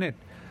blood in it.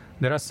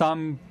 There are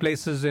some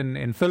places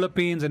in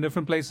Philippines and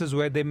different places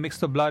where they mix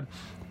the blood,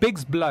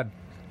 pig's blood,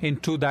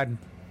 into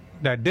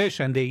that dish,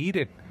 and they eat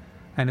it.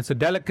 And it's a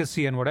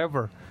delicacy and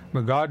whatever.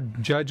 But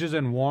God judges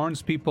and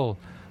warns people,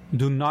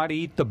 do not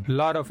eat the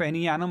blood of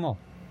any animal.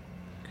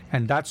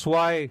 And that's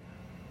why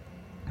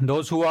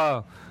those who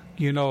are,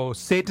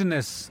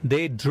 Satanists,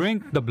 they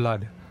drink the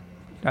blood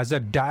as a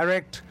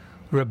direct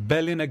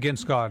rebellion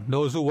against God.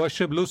 Those who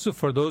worship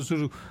Lucifer, those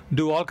who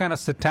do all kind of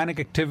satanic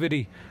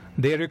activity,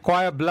 they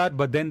require blood,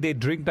 but then they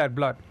drink that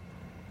blood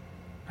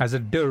as a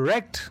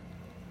direct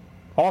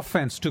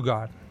offense to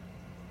God,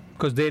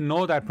 because they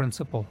know that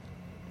principle.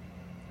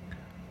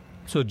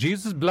 So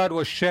Jesus' blood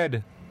was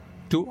shed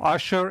to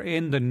usher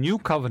in the new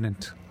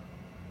covenant.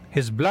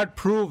 His blood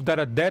proved that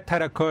a death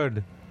had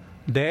occurred,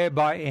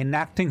 thereby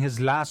enacting his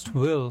last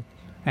will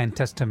and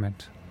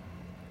testament.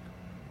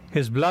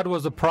 His blood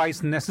was the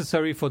price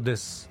necessary for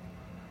this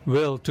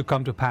will to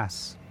come to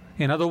pass.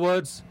 In other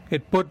words,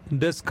 it put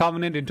this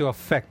covenant into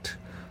effect.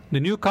 The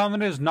new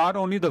covenant is not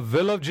only the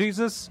will of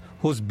Jesus,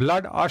 whose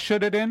blood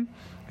ushered it in,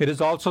 it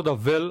is also the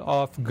will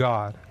of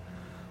God.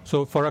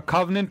 So for a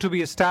covenant to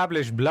be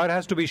established, blood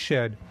has to be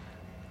shed.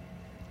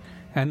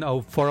 And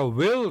for a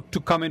will to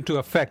come into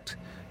effect,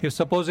 if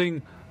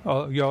supposing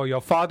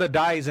your father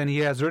dies and he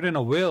has written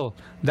a will,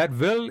 that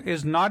will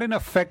is not in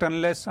effect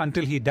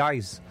until he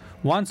dies.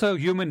 Once a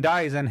human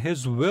dies, and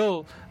his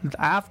will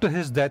after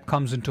his death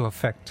comes into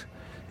effect.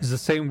 It's the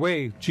same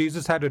way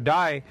Jesus had to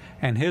die,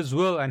 and his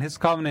will and his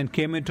covenant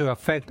came into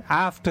effect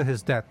after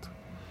his death.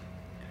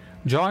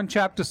 John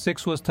chapter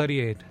 6 verse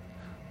 38.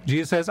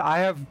 Jesus says, I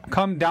have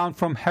come down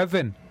from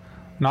heaven,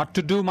 not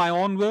to do my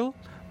own will,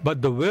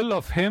 but the will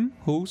of him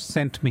who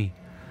sent me.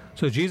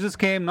 So Jesus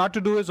came not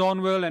to do his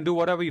own will and do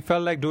whatever he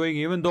felt like doing,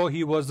 even though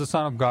he was the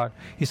Son of God.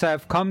 He said, I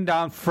have come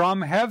down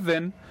from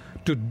heaven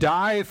to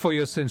die for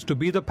your sins, to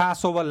be the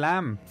Passover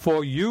lamb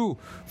for you,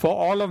 for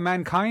all of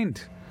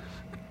mankind.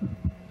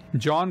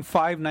 John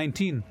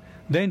 5:19.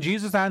 Then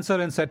Jesus answered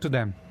and said to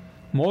them,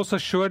 most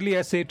assuredly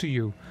I say to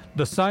you,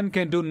 the Son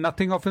can do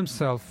nothing of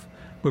himself,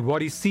 but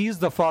what he sees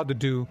the Father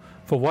do,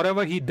 for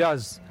whatever he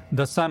does,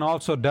 the Son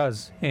also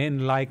does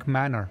in like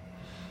manner.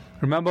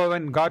 Remember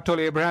when God told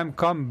Abraham,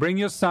 come, bring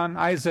your son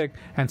Isaac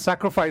and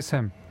sacrifice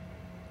him.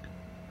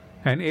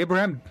 And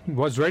Abraham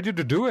was ready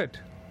to do it.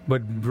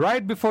 But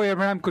right before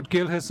Abraham could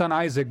kill his son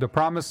Isaac, the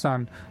promised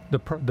son,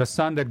 the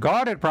son that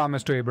God had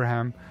promised to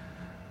Abraham,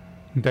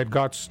 that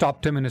God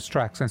stopped him in his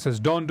tracks and says,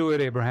 don't do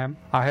it, Abraham.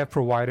 I have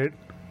provided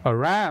a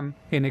ram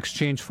in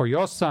exchange for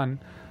your son.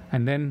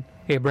 And then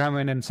Abraham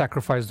went and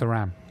sacrificed the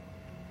ram.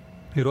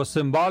 It was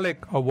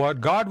symbolic of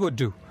what God would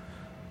do.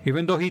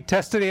 Even though he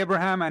tested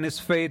Abraham and his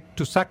faith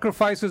to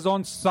sacrifice his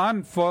own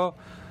son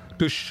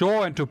to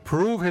show and to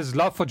prove his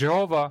love for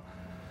Jehovah,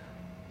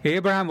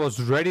 Abraham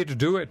was ready to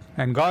do it.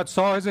 And God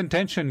saw his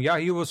intention. Yeah,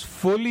 he was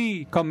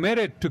fully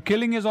committed to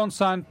killing his own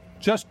son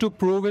just to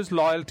prove his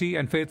loyalty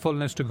and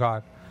faithfulness to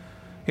God.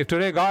 If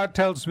today God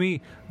tells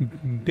me,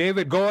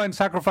 David, go and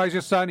sacrifice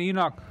your son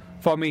Enoch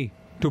for me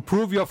to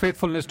prove your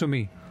faithfulness to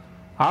me,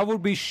 I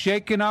would be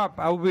shaken up.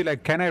 I would be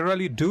like, can I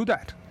really do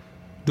that?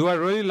 Do I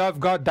really love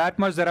God that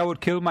much that I would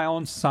kill my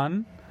own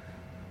son?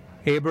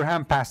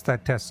 Abraham passed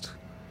that test.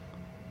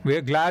 We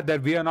are glad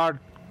that we are not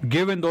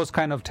given those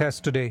kind of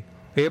tests today.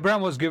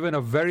 Abraham was given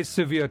a very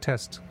severe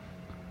test,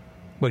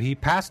 but he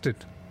passed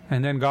it,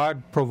 and then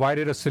God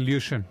provided a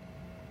solution.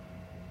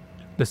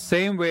 The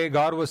same way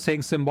God was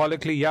saying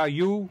symbolically, yeah,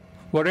 you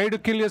were ready to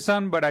kill your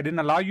son, but I didn't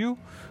allow you,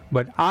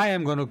 but I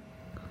am going to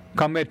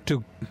commit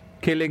to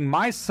killing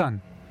my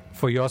son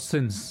for your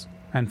sins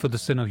and for the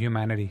sin of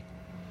humanity.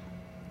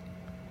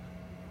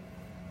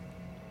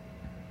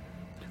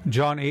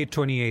 John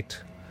 8:28.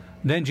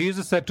 Then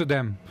Jesus said to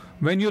them,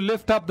 when you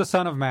lift up the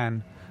Son of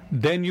Man,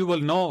 then you will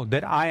know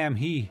that I am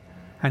he,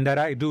 and that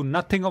I do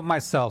nothing of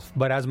myself,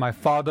 but as my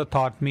Father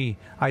taught me,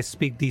 I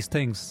speak these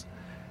things.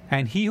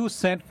 And he who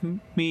sent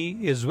me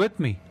is with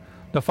me.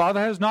 The Father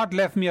has not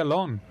left me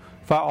alone,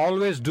 for I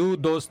always do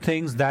those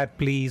things that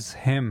please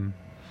him.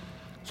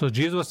 So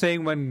Jesus was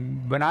saying,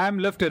 when I am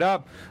lifted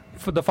up,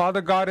 for the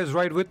Father God is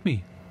right with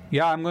me.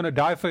 Yeah, I'm going to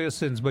die for your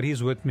sins, but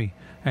he's with me.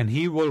 And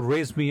he will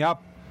raise me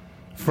up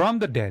from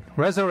the dead,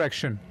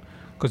 resurrection,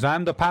 because I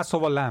am the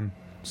Passover lamb,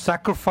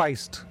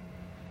 sacrificed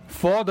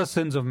for the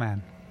sins of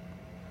man.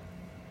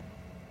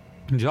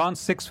 John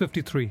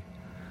 6:53.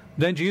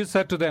 Then Jesus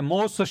said to them,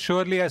 most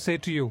assuredly I say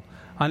to you,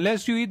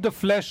 unless you eat the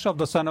flesh of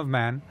the Son of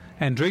Man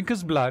and drink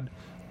his blood,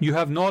 you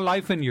have no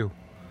life in you.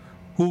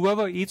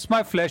 Whoever eats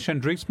my flesh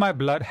and drinks my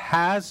blood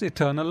has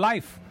eternal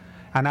life,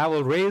 and I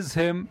will raise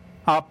him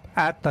up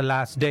at the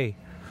last day.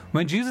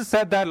 When Jesus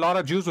said that, a lot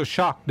of Jews were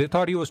shocked. They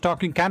thought he was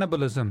talking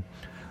cannibalism,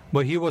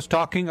 but he was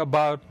talking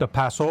about the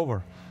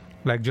Passover.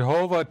 Like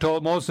Jehovah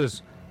told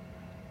Moses,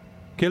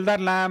 kill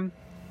that lamb,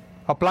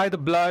 apply the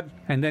blood,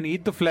 and then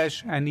eat the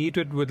flesh and eat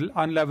it with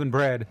unleavened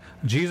bread.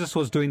 Jesus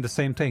was doing the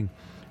same thing.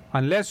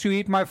 Unless you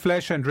eat my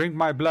flesh and drink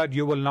my blood,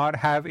 you will not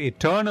have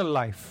eternal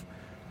life.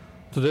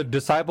 So the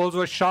disciples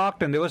were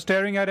shocked and they were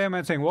staring at him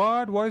and saying,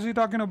 what? What is he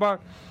talking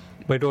about?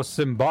 But it was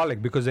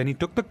symbolic, because then he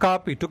took the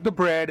cup, he took the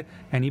bread,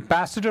 and he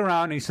passed it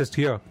around, and he says,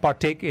 here,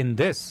 partake in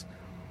this.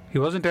 He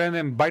wasn't telling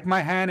them, bite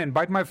my hand and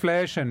bite my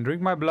flesh and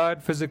drink my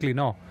blood physically.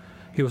 No.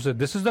 He was saying,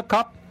 this is the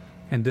cup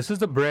and this is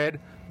the bread.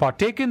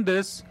 Partake in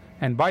this,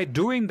 and by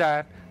doing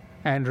that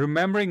and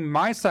remembering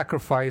my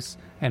sacrifice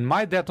and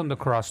my death on the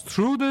cross,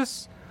 through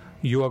this,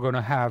 you are going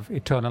to have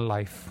eternal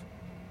life.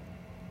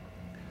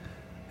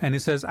 And he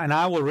says, and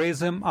I will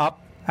raise him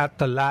up at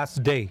the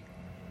last day.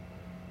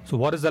 So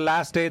what is the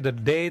last day? The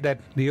day that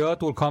the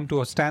earth will come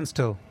to a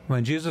standstill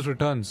when Jesus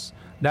returns.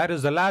 That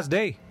is the last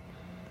day.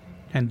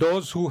 And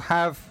those who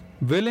have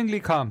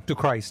willingly come to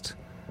Christ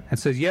and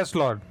says, yes,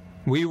 Lord,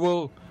 we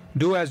will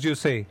do as you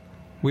say.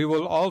 We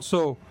will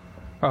also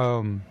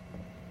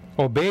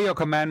obey your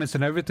commandments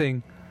and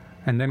everything.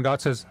 And then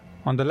God says,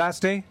 on the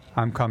last day,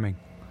 I'm coming.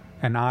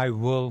 And I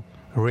will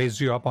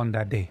raise you up on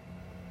that day.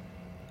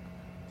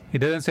 He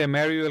doesn't say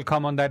Mary will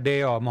come on that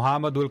day, or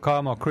Muhammad will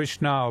come, or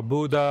Krishna, or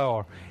Buddha,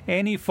 or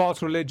any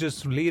false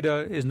religious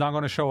leader is not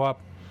going to show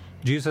up.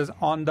 Jesus says,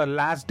 on the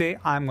last day,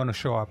 I'm going to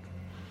show up.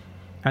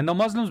 And the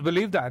Muslims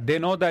believe that. They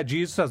know that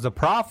Jesus as the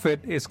prophet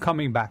is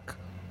coming back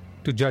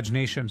to judge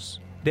nations.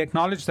 They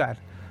acknowledge that.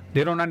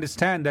 They don't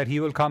understand that he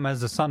will come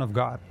as the Son of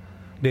God.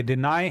 They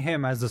deny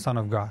him as the Son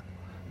of God.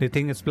 They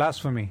think it's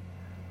blasphemy.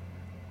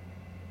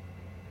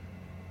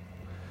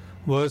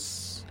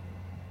 Verse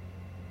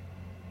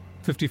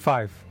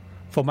 55.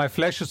 For my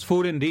flesh is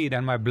food indeed,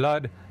 and my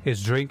blood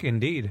is drink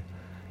indeed.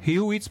 He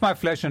who eats my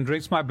flesh and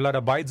drinks my blood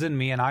abides in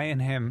me, and I in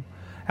him.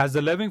 As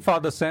the living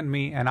Father sent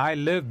me, and I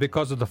live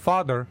because of the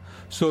Father,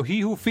 so he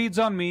who feeds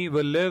on me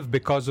will live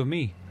because of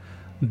me.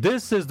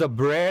 This is the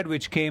bread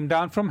which came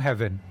down from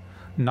heaven,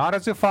 not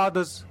as your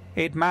fathers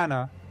ate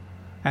manna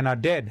and are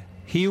dead.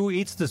 He who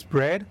eats this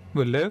bread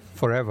will live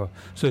forever.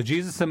 So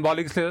Jesus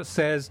symbolically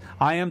says,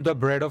 I am the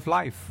bread of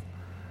life.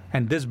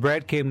 And this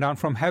bread came down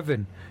from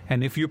heaven.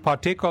 And if you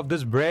partake of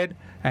this bread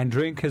and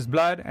drink his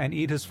blood and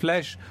eat his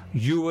flesh,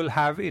 you will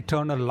have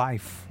eternal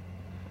life.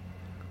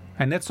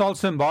 And it's all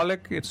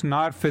symbolic. It's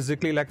not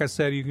physically, like I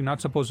said, you're not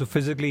supposed to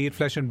physically eat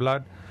flesh and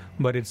blood,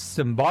 but it's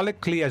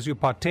symbolically as you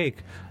partake.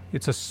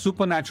 It's a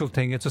supernatural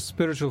thing. It's a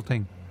spiritual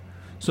thing.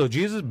 So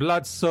Jesus'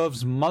 blood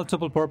serves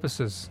multiple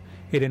purposes.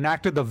 It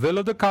enacted the will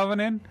of the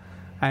covenant,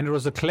 and it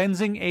was a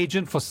cleansing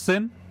agent for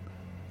sin.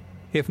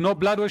 If no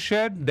blood was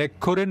shed, there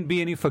couldn't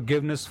be any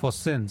forgiveness for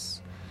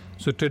sins.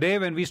 So today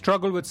when we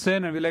struggle with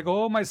sin and we're like,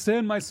 oh, my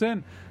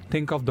sin,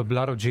 think of the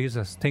blood of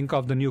Jesus. Think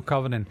of the new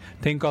covenant.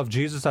 Think of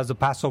Jesus as the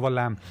Passover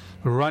lamb.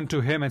 Run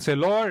to him and say,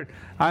 Lord,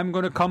 I'm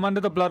going to come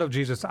under the blood of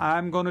Jesus.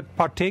 I'm going to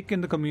partake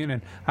in the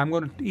communion. I'm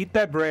going to eat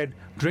that bread,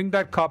 drink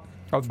that cup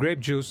of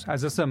grape juice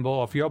as a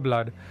symbol of your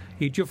blood,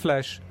 eat your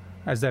flesh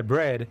as that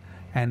bread,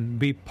 and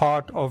be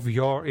part of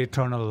your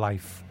eternal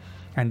life.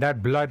 And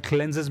that blood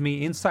cleanses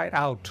me inside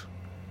out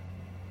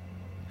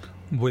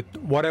with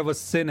whatever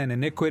sin and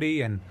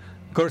iniquity and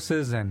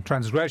curses and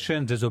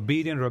transgression,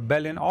 disobedience,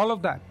 rebellion, all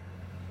of that.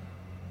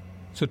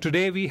 So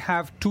today we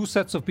have two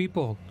sets of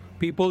people.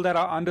 People that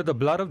are under the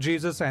blood of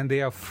Jesus and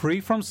they are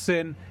free from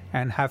sin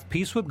and have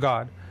peace with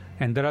God.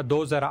 And there are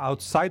those that are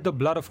outside the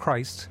blood of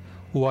Christ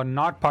who are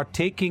not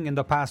partaking in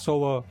the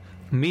Passover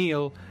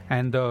meal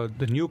and the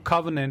new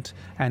covenant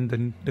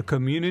and the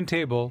communion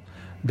table.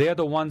 They are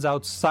the ones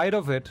outside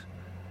of it,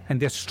 and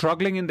they're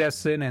struggling in their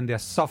sin, and they're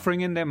suffering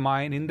in their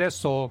mind, in their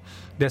soul.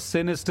 Their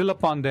sin is still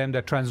upon them.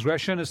 Their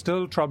transgression is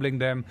still troubling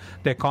them.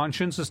 Their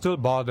conscience is still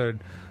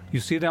bothered.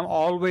 You see them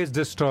always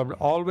disturbed,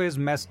 always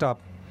messed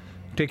up,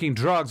 taking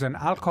drugs and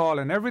alcohol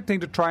and everything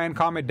to try and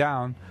calm it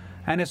down,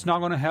 and it's not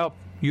going to help.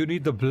 You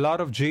need the blood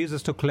of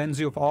Jesus to cleanse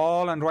you of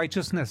all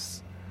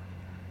unrighteousness.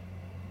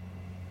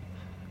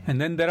 And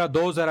then there are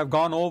those that have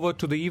gone over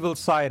to the evil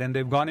side, and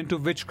they've gone into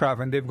witchcraft,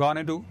 and they've gone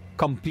into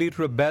complete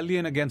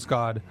rebellion against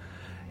God.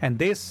 And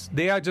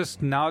they are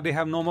just, now they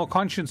have no more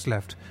conscience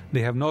left.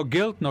 They have no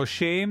guilt, no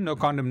shame, no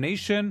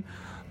condemnation,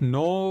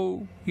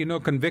 no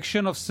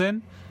conviction of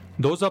sin.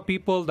 Those are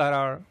people that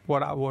are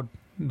what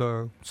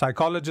the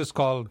psychologists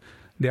call,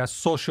 they are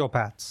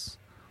sociopaths.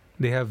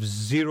 They have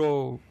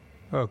zero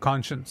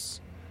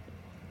conscience.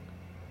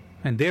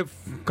 And they've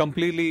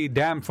completely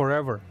damned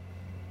forever,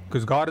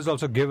 because God has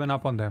also given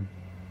up on them.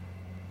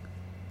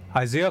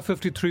 Isaiah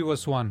 53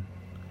 verse 1.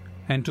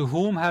 And to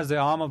whom has the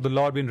arm of the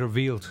Lord been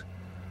revealed?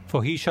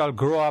 For he shall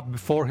grow up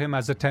before him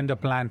as a tender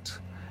plant,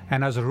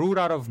 and as a root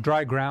out of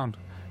dry ground.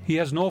 He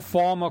has no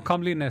form or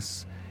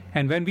comeliness.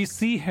 And when we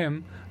see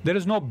him, there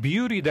is no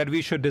beauty that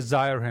we should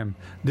desire him.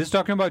 This is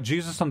talking about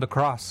Jesus on the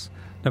cross.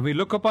 When we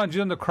look upon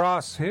Jesus on the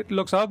cross, it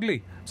looks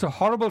ugly. It's a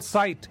horrible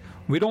sight.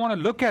 We don't want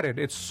to look at it.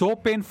 It's so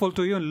painful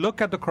to even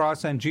look at the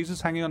cross and Jesus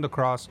hanging on the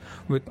cross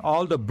with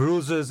all the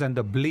bruises and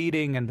the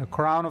bleeding and the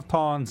crown of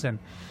thorns.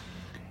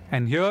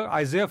 And here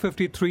Isaiah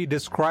 53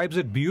 describes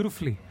it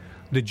beautifully.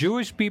 The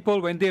Jewish people,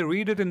 when they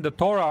read it in the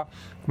Torah,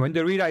 when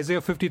they read Isaiah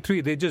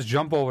 53, they just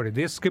jump over it.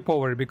 They skip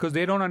over it because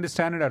they don't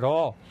understand it at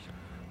all.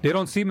 They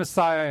don't see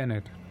Messiah in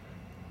it.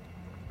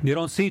 They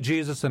don't see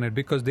Jesus in it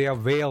because they are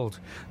veiled.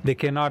 They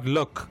cannot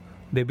look.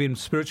 They've been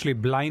spiritually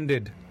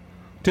blinded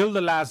till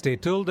the last day,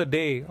 till the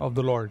day of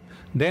the Lord.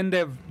 Then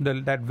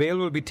that veil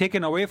will be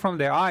taken away from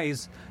their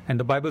eyes, and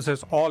the Bible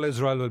says all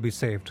Israel will be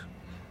saved.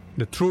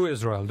 The true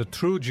Israel, the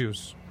true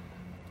Jews.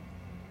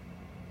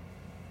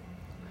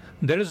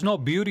 There is no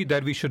beauty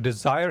that we should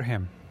desire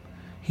him.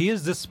 He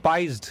is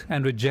despised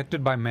and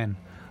rejected by men,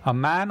 a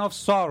man of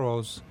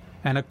sorrows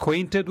and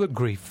acquainted with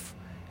grief,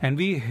 and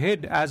we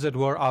hid, as it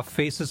were, our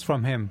faces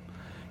from him.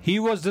 He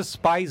was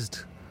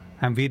despised,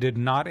 and we did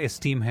not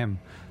esteem him.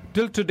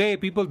 Till today,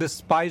 people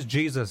despise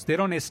Jesus. They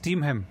don't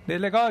esteem him. They're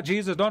like, oh,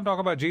 Jesus, don't talk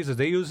about Jesus.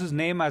 They use his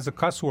name as a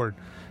cuss word.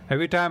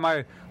 Every time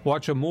I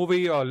watch a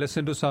movie or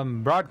listen to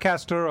some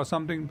broadcaster or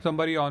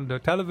somebody on the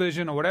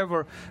television or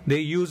whatever, they're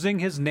using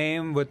his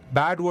name with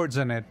bad words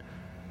in it,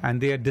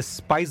 and they are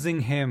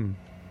despising him.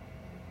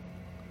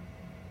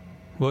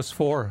 Verse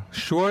 4,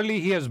 surely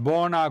he has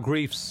borne our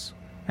griefs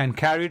and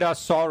carried our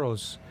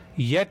sorrows,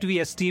 yet we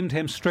esteemed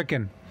him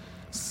stricken,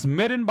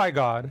 smitten by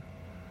God,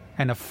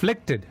 and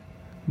afflicted.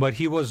 But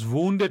he was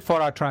wounded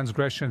for our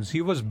transgressions.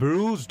 He was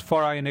bruised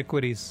for our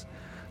iniquities.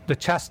 The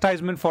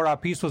chastisement for our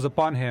peace was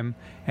upon him,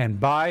 and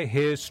by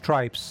his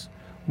stripes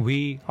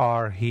we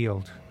are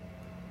healed.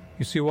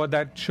 You see what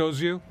that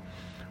shows you?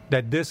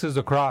 That this is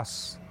the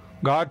cross.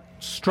 God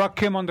struck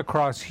him on the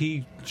cross.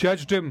 He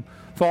judged him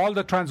for all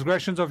the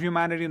transgressions of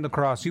humanity in the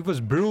cross. He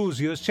was bruised.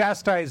 He was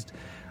chastised.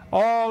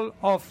 All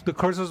of the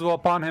curses were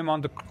upon him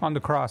on the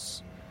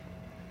cross.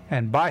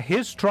 And by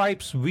his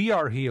stripes we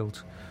are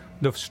healed.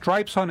 The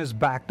stripes on his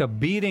back, the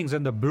beatings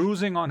and the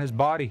bruising on his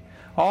body,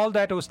 all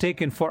that was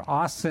taken for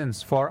our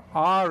sins, for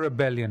our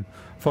rebellion,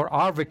 for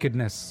our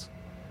wickedness.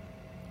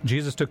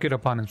 Jesus took it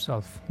upon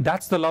himself.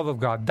 That's the love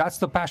of God. That's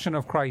the passion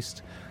of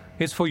Christ.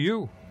 It's for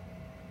you.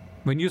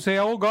 When you say,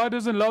 oh, God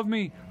doesn't love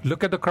me,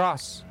 look at the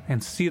cross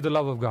and see the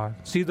love of God.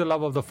 See the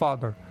love of the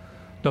Father.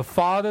 The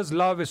Father's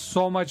love is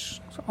so much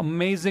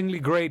amazingly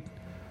great.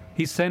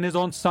 He sent his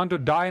own Son to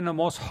die in the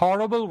most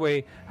horrible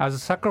way as a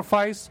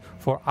sacrifice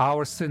for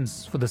our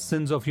sins, for the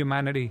sins of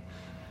humanity.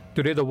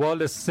 Today the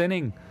world is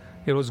sinning.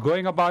 It was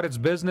going about its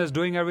business,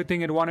 doing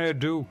everything it wanted to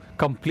do,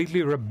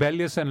 completely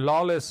rebellious and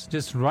lawless,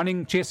 just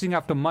running, chasing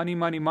after money,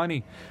 money,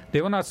 money.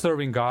 They were not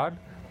serving God.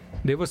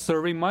 They were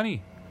serving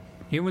money.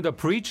 Even the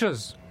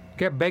preachers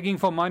kept begging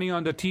for money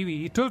on the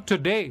TV. Till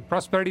today,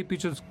 prosperity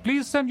preachers,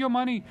 please send your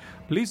money.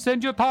 Please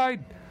send your tithe.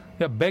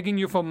 They're begging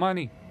you for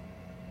money.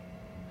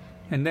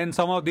 And then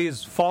some of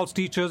these false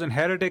teachers and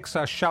heretics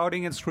are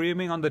shouting and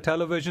screaming on the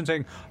television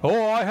saying,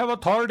 oh, I have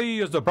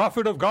authority as the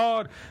prophet of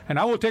God, and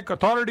I will take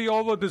authority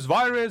over this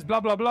virus,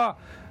 blah, blah, blah.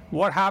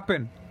 What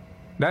happened?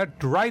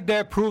 That right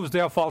there proves they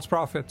are false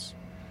prophets.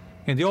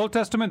 In the Old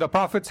Testament, the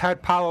prophets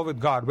had power with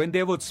God. When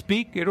they would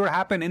speak, it would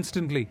happen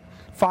instantly.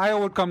 Fire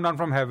would come down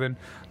from heaven.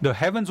 The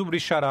heavens would be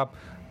shut up.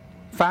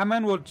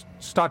 Famine would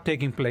start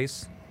taking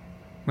place.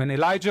 When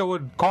Elijah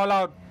would call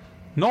out,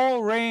 no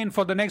rain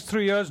for the next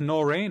 3 years, no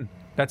rain.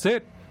 That's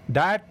it.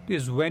 That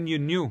is when you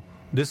knew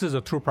this is a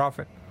true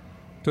prophet.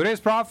 Today's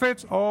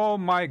prophets, oh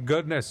my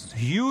goodness,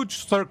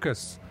 huge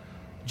circus.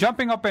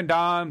 Jumping up and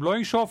down,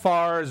 blowing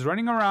shofars,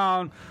 running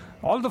around,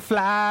 all the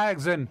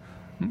flags, and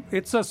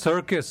it's a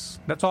circus.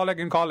 That's all I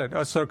can call it,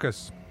 a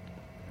circus.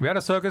 We had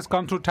a circus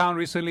come through town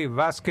recently,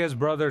 Vasquez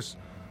Brothers.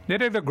 They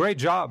did a great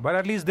job, but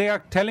at least they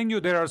are telling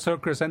you they're a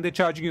circus and they're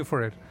charging you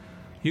for it.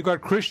 You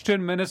got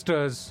Christian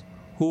ministers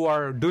who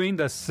are doing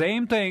the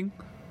same thing.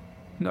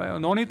 The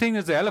only thing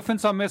is the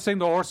elephants are missing,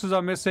 the horses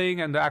are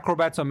missing, and the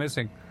acrobats are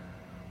missing.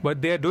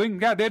 But they're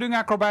doing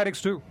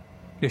acrobatics too.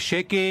 They're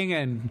shaking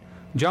and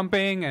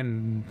jumping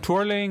and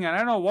twirling, and I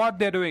don't know what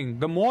they're doing.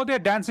 The more they're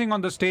dancing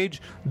on the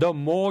stage, the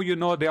more you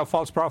know they are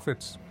false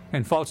prophets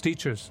and false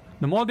teachers.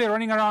 The more they're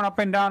running around up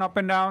and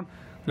down,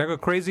 like a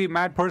crazy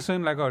mad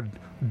person, like a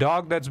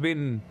dog that's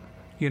been,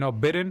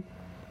 bitten,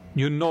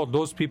 you know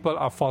those people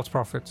are false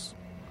prophets.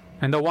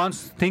 And the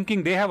ones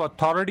thinking they have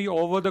authority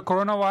over the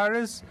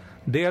coronavirus,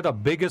 they are the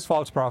biggest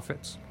false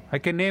prophets. I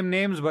can name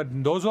names,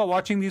 but those who are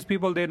watching these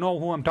people, they know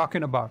who I'm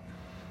talking about.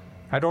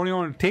 I don't even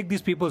want to take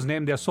these people's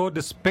name. They're so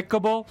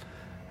despicable,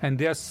 and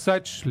they're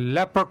such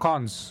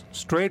leprechauns,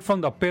 straight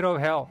from the pit of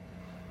hell.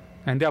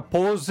 And they're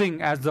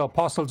posing as the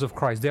apostles of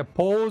Christ. They're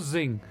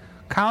posing,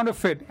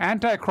 counterfeit,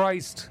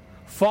 antichrist,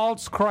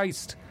 false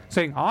Christ,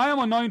 saying, I am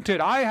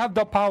anointed, I have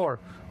the power.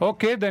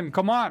 Okay, then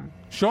come on,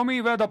 show me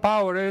where the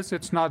power is.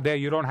 It's not there,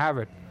 you don't have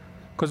it.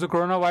 Because the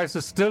coronavirus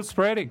is still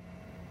spreading.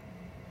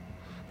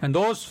 And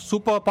those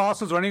super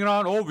apostles running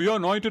around, oh, we are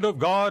anointed of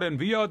God and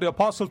we are the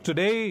apostles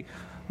today.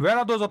 Where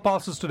are those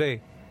apostles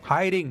today?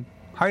 Hiding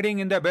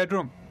in their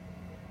bedroom.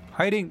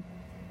 Hiding.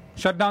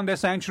 Shut down their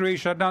sanctuary,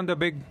 shut down the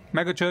big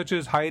mega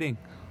churches, hiding.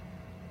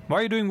 Why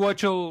are you doing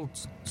virtual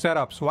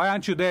setups? Why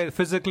aren't you there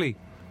physically?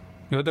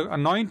 You're the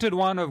anointed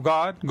one of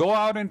God. Go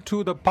out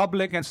into the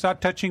public and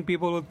start touching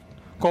people with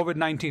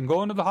COVID-19.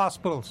 Go into the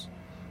hospitals.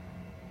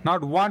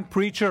 Not one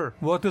preacher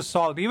worth his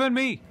salt. Even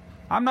me.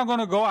 I'm not going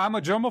to go. I'm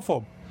a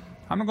germaphobe.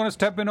 I'm not going to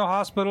step into a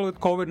hospital with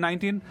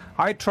COVID-19.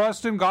 I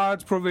trust in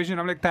God's provision.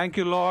 I'm like, thank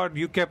you, Lord.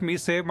 You kept me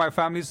safe, my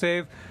family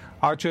safe,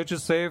 our church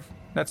is safe.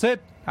 That's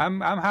it. I'm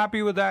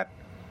happy with that.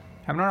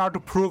 I'm not out to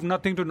prove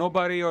nothing to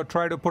nobody or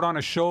try to put on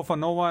a show for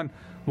no one.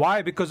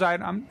 Why? Because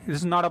this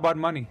is not about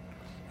money.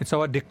 It's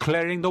about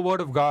declaring the word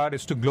of God.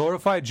 It's to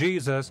glorify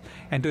Jesus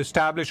and to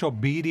establish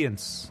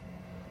obedience.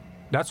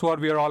 That's what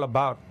we are all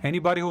about.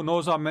 Anybody who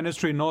knows our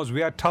ministry knows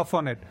we are tough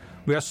on it.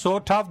 We are so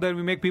tough that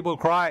we make people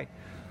cry.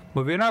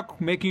 But we're not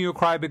making you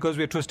cry because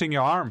we're twisting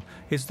your arm.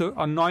 It's the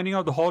anointing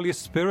of the Holy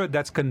Spirit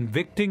that's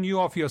convicting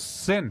you of your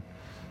sin.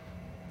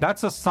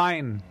 That's a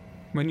sign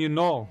when you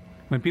know.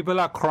 When people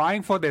are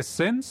crying for their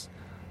sins,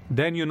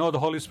 then you know the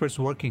Holy Spirit's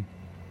working.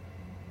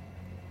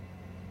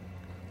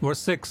 Verse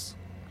 6.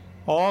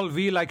 All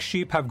we like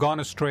sheep have gone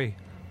astray.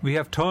 We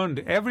have turned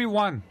every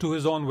one to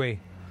his own way.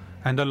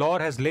 And the Lord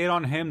has laid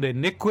on him the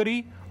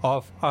iniquity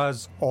of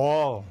us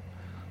all.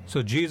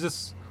 So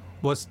Jesus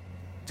was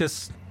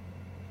just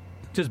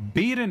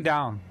beaten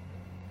down.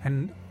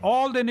 And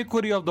all the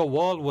iniquity of the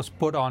world was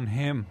put on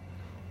him.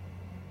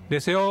 They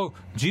say, oh,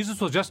 Jesus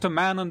was just a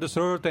man on this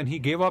earth and he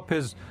gave up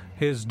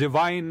his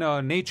divine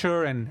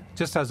nature, and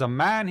just as a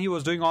man he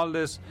was doing all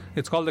this.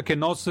 It's called the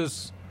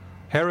kenosis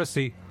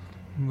heresy.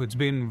 It's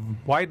been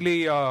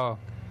widely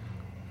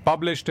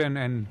published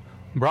and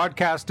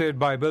broadcasted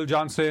by Bill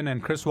Johnson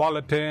and Chris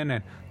Wallerton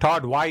and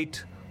Todd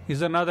White.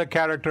 He's another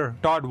character,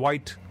 Todd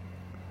White.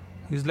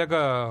 He's like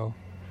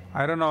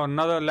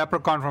another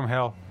leprechaun from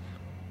hell.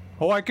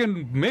 Oh, I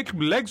can make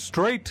legs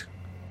straight.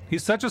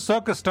 He's such a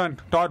circus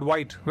stunt, Todd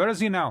White. Where is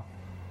he now?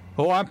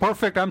 Oh, I'm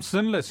perfect, I'm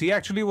sinless. He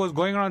actually was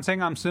going around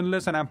saying, I'm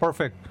sinless and I'm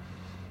perfect.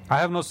 I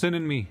have no sin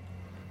in me.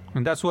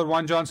 And that's what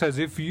 1 John says.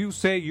 If you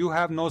say you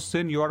have no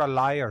sin, you are a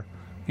liar.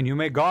 And you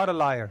make God a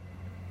liar.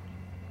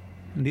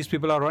 And these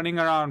people are running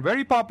around,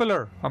 very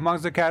popular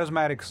amongst the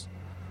charismatics.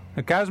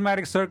 The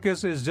charismatic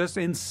circus is just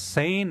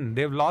insane.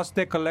 They've lost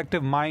their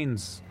collective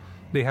minds.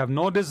 They have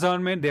no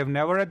discernment. They've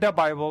never read the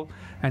Bible.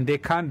 And they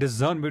can't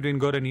discern between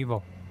good and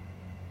evil.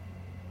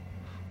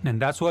 And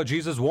that's what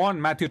Jesus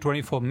warned, Matthew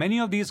 24. Many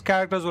of these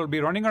characters will be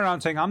running around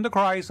saying, I'm the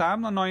Christ,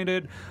 I'm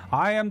anointed,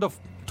 I am the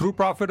true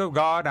prophet of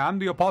God, I'm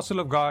the apostle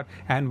of God,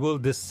 and will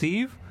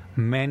deceive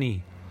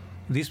many.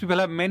 These people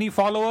have many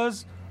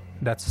followers.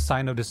 That's a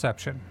sign of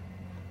deception.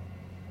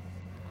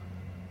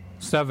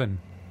 7.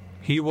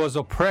 He was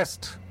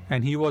oppressed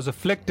and he was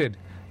afflicted,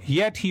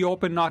 yet he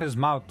opened not his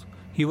mouth.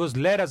 He was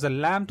led as a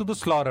lamb to the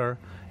slaughter,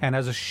 and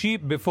as a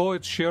sheep before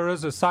its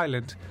shearers is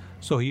silent,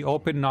 so he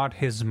opened not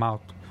his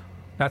mouth.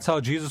 That's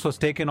how Jesus was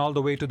taken all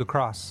the way to the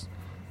cross.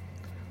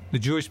 The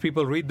Jewish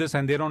people read this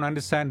and they don't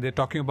understand. They're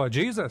talking about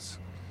Jesus.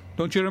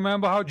 Don't you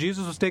remember how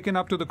Jesus was taken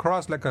up to the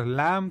cross like a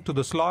lamb to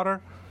the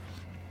slaughter?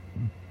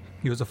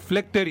 He was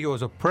afflicted, he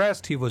was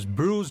oppressed, he was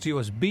bruised, he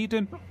was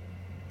beaten,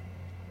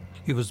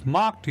 he was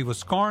mocked, he was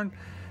scorned,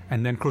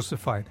 and then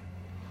crucified.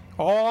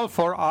 All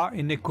for our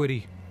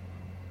iniquity.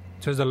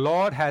 It says the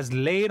Lord has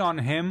laid on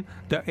him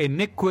the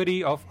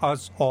iniquity of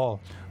us all.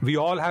 We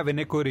all have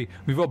iniquity.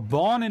 We were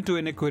born into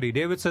iniquity.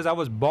 David says, I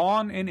was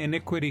born in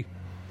iniquity.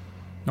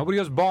 Nobody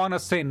was born a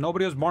saint.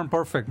 Nobody was born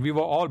perfect. We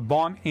were all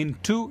born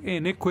into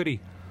iniquity.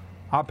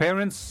 Our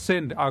parents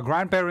sinned. Our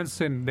grandparents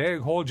sinned. Their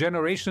whole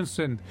generation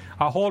sinned.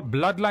 Our whole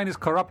bloodline is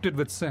corrupted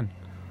with sin.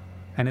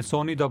 And it's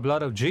only the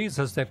blood of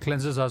Jesus that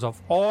cleanses us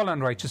of all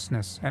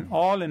unrighteousness and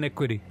all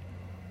iniquity.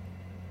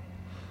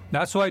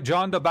 That's why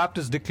John the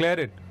Baptist declared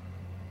it.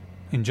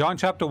 In John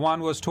chapter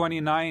 1 verse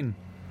 29,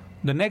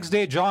 the next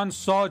day John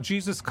saw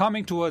Jesus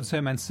coming towards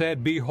him and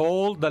said,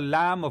 Behold the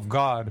Lamb of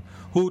God,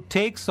 who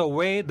takes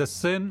away the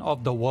sin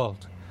of the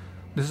world.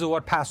 This is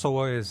what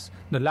Passover is.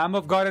 The Lamb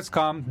of God has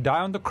come,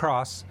 died on the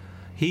cross.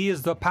 He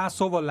is the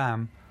Passover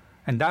Lamb.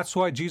 And that's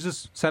why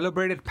Jesus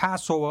celebrated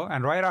Passover,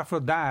 and right after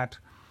that,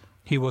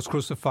 he was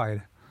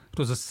crucified. It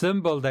was a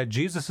symbol that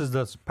Jesus is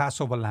the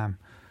Passover Lamb.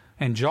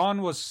 And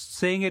John was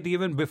saying it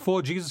even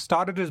before Jesus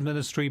started his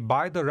ministry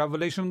by the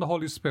revelation of the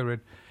Holy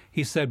Spirit.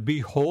 He said,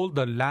 Behold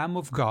the Lamb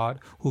of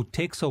God who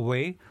takes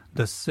away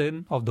the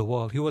sin of the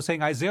world. He was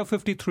saying Isaiah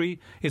 53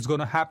 is going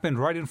to happen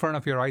right in front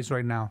of your eyes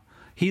right now.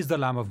 He's the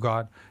Lamb of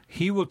God.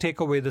 He will take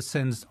away the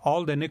sins,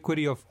 all the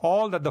iniquity of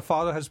all that the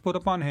Father has put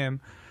upon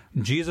him.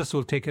 Jesus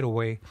will take it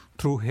away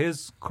through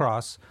his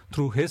cross,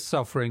 through his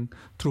suffering,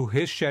 through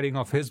his shedding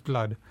of his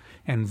blood.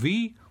 And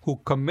we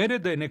who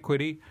committed the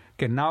iniquity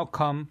can now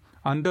come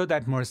under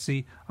that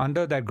mercy,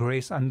 under that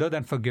grace, under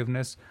that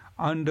forgiveness,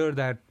 under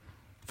that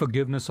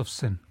forgiveness of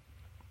sin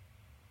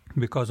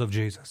because of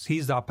Jesus.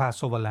 He's our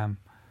Passover Lamb.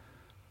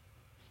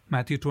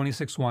 Matthew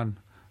 26:1.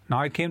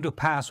 Now it came to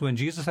pass when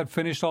Jesus had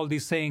finished all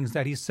these sayings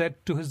that he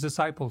said to his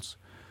disciples,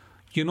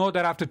 You know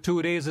that after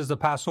 2 days is the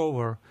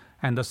Passover,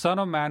 and the Son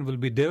of Man will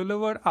be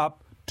delivered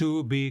up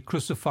to be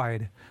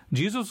crucified.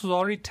 Jesus was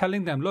already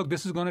telling them, look,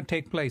 this is going to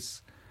take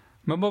place.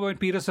 Remember when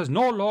Peter says,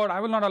 No, Lord,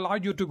 I will not allow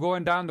you to go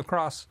and die on the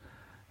cross.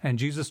 And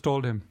Jesus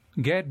told him,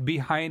 Get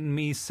behind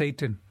me,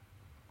 Satan,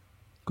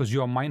 because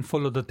you are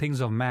mindful of the things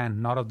of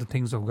man, not of the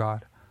things of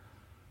God.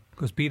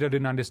 Because Peter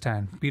didn't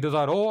understand. Peter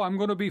thought, I'm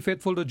going to be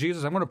faithful to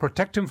Jesus. I'm going to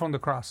protect him from the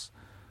cross.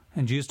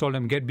 And Jesus told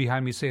him, Get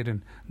behind me,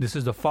 Satan. This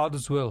is the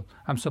Father's will.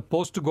 I'm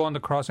supposed to go on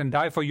the cross and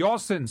die for your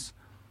sins,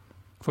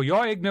 for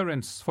your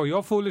ignorance, for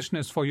your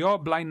foolishness, for your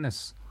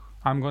blindness.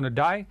 I'm going to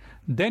die.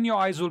 Then your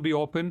eyes will be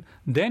open.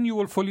 Then you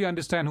will fully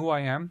understand who I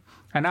am.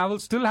 And I will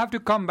still have to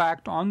come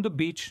back on the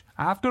beach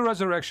after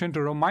resurrection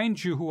to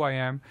remind you who I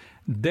am.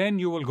 Then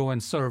you will go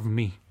and serve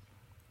me.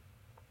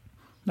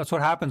 That's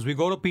what happens. We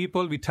go to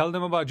people, we tell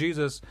them about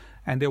Jesus,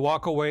 and they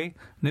walk away.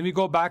 Then we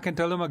go back and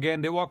tell them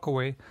again, they walk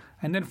away.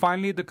 And then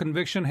finally the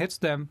conviction hits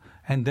them.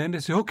 And then they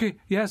say, okay,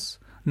 yes,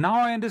 now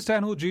I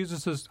understand who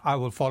Jesus is. I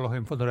will follow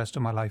him for the rest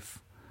of my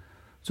life.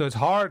 So it's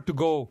hard to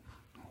go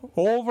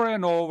over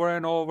and over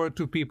and over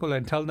to people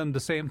and tell them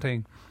the same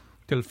thing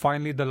till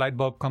finally the light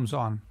bulb comes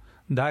on.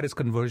 That is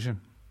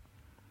conversion.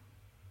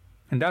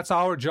 And that's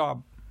our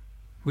job.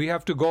 We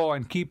have to go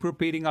and keep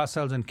repeating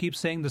ourselves and keep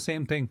saying the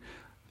same thing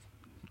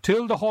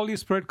till the Holy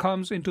Spirit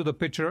comes into the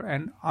picture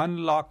and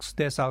unlocks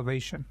their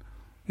salvation.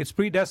 It's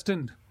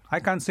predestined. I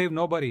can't save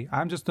nobody.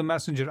 I'm just the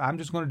messenger. I'm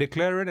just going to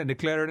declare it and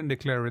declare it and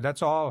declare it.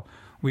 That's all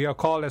we are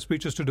called as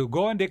preachers to do.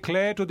 Go and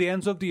declare to the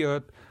ends of the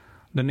earth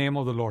the name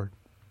of the Lord.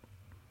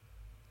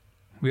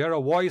 We are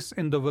a voice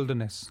in the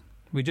wilderness.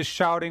 We're just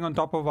shouting on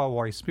top of our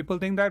voice. People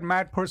think that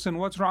mad person,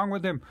 what's wrong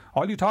with him?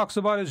 All he talks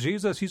about is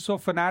Jesus. He's so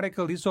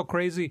fanatical. He's so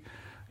crazy.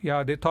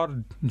 Yeah, they thought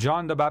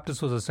John the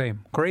Baptist was the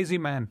same. Crazy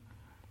man.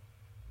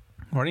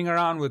 Running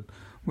around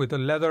with a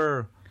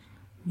leather,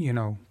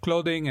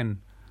 clothing and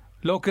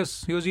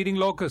locusts. He was eating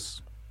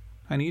locusts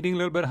and eating a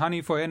little bit of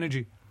honey for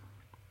energy.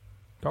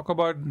 Talk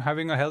about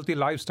having a healthy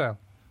lifestyle.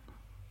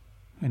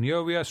 And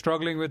here we are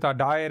struggling with our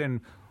diet,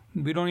 and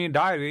we don't eat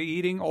diet.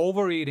 We're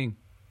overeating.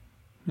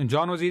 And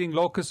John was eating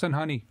locusts and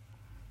honey.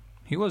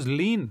 He was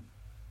lean.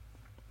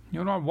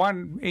 Not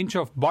 1 inch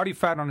of body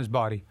fat on his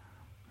body.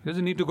 He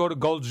doesn't need to go to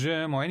Gold's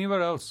Gym or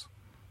anywhere else.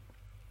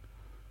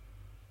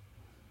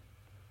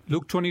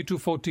 Luke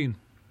 22:14.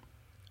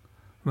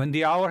 When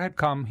the hour had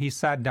come, he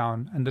sat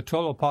down, and the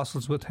 12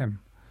 apostles with him.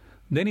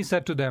 Then he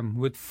said to them,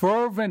 with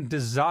fervent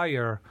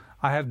desire,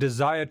 I have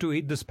desired to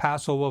eat this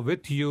Passover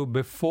with you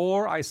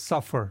before I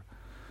suffer.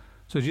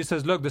 So Jesus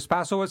says, look, this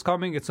Passover is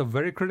coming. It's a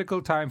very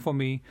critical time for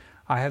me.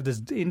 I have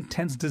this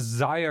intense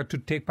desire to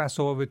take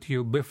Passover with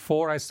you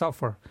before I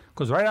suffer.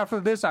 Because right after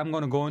this, I'm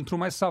going to go in through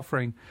my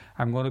suffering.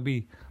 I'm going to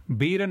be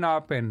beaten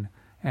up and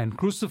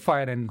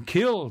crucified and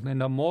killed in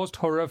the most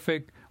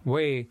horrific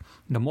way,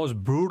 in the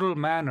most brutal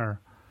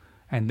manner.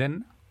 And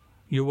then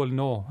you will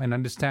know and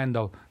understand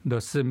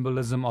the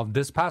symbolism of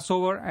this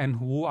Passover and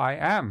who I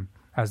am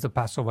as the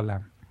Passover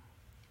lamb.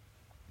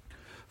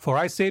 For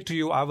I say to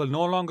you, I will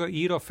no longer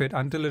eat of it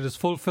until it is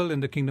fulfilled in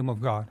the kingdom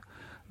of God.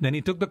 Then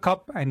he took the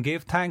cup and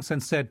gave thanks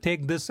and said,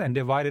 take this and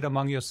divide it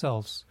among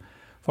yourselves.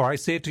 For I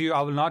say to you,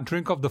 I will not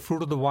drink of the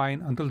fruit of the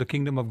vine until the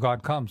kingdom of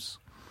God comes.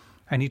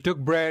 And he took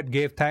bread,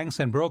 gave thanks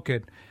and broke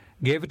it,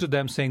 gave it to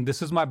them, saying,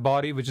 this is my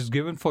body which is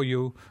given for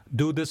you.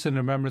 Do this in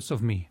remembrance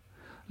of me.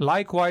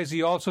 Likewise,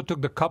 he also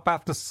took the cup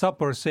after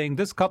supper, saying,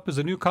 this cup is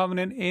a new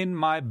covenant in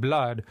my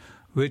blood,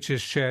 which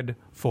is shed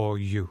for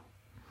you.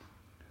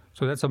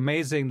 So that's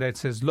amazing that it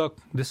says, look,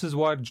 this is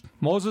what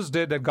Moses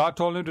did that God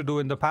told him to do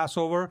in the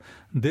Passover.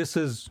 This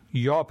is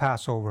your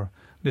Passover.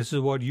 This is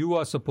what you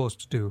are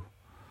supposed to do.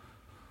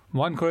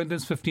 1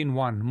 Corinthians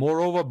 15:1.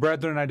 Moreover,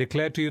 brethren, I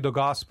declare to you the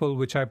gospel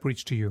which I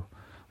preached to you,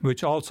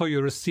 which also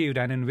you received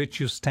and in which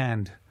you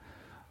stand,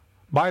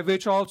 by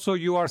which also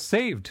you are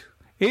saved,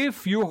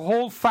 if you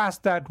hold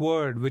fast that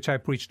word which I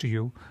preached to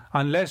you,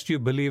 unless you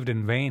believed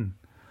in vain.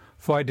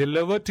 For I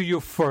delivered to you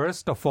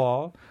first of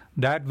all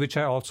that which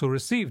I also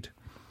received,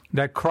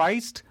 that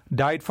Christ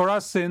died for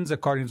our sins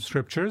according to the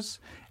Scriptures,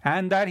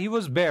 and that he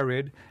was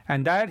buried,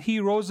 and that he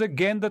rose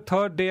again the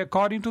third day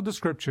according to the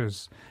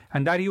Scriptures,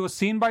 and that he was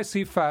seen by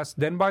Cephas,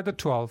 then by the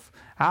 12.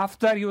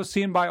 After that he was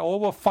seen by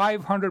over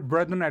 500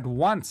 brethren at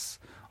once,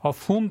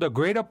 of whom the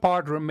greater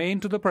part remain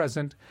to the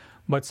present,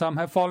 but some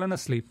have fallen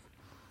asleep.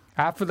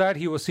 After that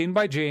he was seen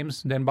by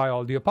James, then by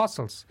all the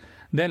apostles.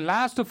 Then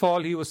last of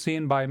all he was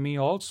seen by me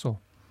also,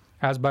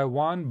 as by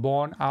one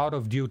born out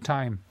of due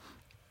time.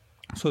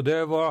 So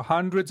there were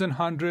hundreds and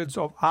hundreds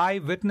of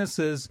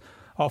eyewitnesses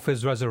of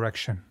his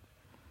resurrection.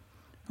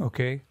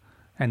 Okay?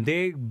 And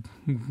they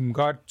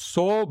got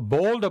so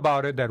bold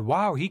about it that,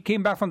 wow, he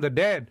came back from the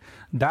dead.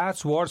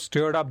 That's what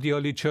stirred up the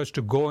early church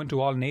to go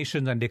into all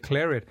nations and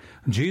declare it.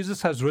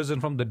 Jesus has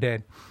risen from the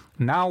dead.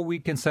 Now we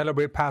can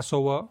celebrate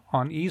Passover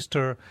on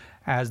Easter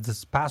as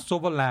this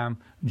Passover lamb,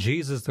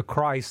 Jesus the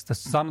Christ, the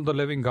Son of the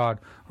living God,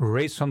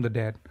 raised from the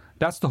dead.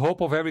 That's the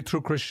hope of every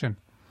true Christian.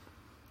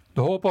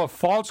 The hope of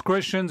false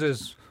Christians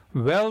is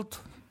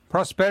wealth,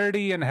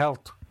 prosperity, and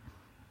health.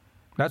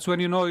 That's when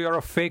you know you're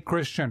a fake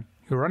Christian.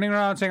 You're running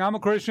around saying, I'm a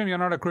Christian, you're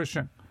not a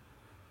Christian.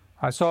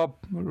 I saw a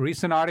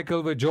recent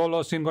article with Joel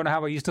Osteen going to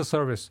have an Easter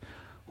service.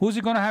 Who's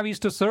he going to have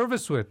Easter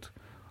service with?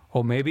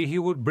 Or maybe he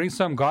would bring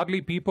some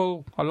godly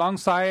people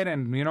alongside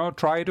and,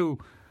 try to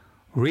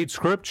read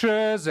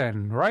scriptures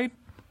and, right?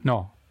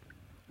 No.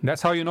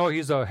 That's how you know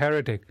he's a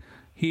heretic.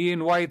 He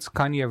invites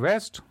Kanye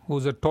West,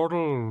 who's a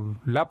total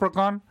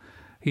leprechaun.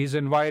 He's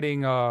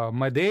inviting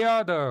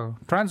Medea, the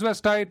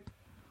transvestite,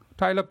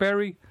 Tyler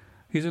Perry.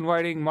 He's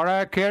inviting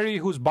Mariah Carey,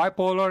 who's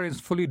bipolar and is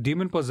fully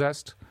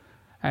demon-possessed,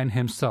 and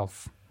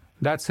himself.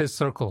 That's his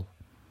circle.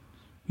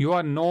 You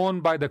are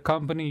known by the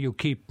company you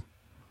keep.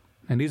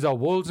 And these are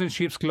wolves in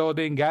sheep's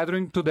clothing,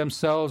 gathering to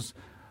themselves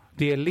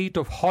the elite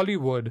of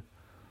Hollywood.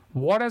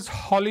 What has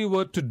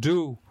Hollywood to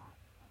do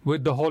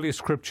with the Holy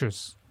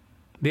Scriptures?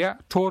 They are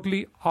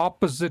totally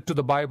opposite to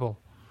the Bible.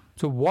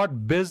 So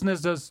what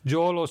business does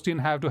Joel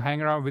Osteen have to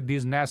hang around with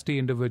these nasty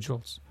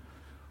individuals?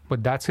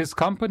 But that's his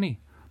company.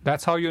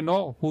 That's how you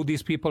know who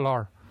these people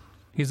are.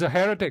 He's a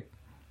heretic.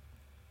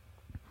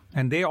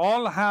 And they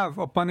all have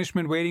a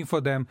punishment waiting for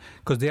them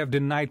because they have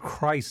denied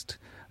Christ.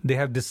 They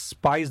have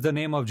despised the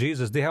name of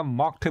Jesus. They have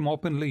mocked him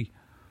openly.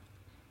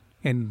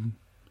 And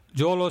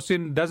Joel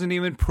Osteen doesn't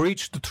even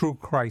preach the true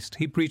Christ.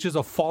 He preaches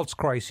a false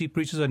Christ. He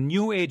preaches a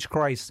new age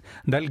Christ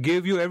that'll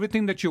give you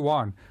everything that you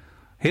want.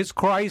 His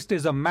Christ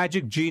is a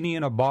magic genie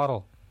in a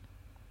bottle.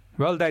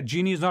 Well, that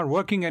genie is not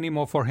working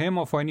anymore for him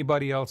or for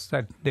anybody else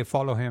that they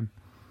follow him.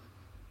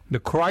 The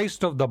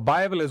Christ of the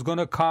Bible is going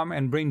to come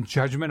and bring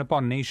judgment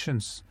upon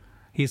nations.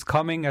 He's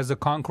coming as a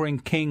conquering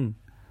king.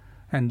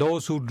 And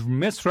those who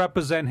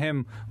misrepresent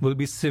him will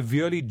be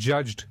severely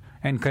judged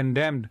and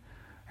condemned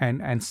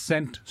and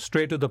sent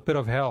straight to the pit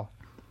of hell.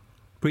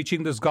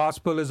 Preaching this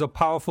gospel is a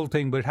powerful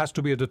thing, but it has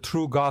to be the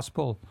true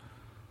gospel.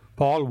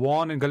 Paul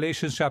warned in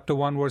Galatians chapter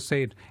 1 verse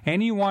 8,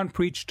 anyone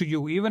preach to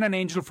you, even an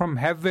angel from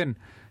heaven,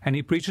 and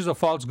he preaches a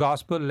false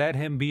gospel, let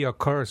him be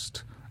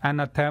accursed,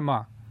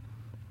 anathema.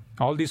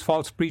 All these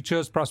false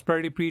preachers,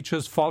 prosperity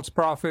preachers, false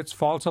prophets,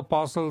 false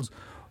apostles,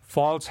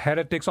 false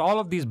heretics, all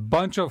of these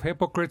bunch of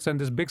hypocrites and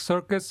this big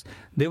circus,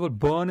 they will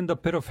burn in the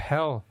pit of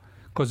hell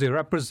because they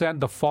represent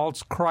the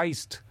false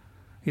Christ.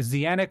 It's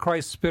the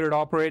Antichrist spirit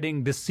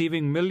operating,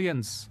 deceiving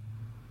millions.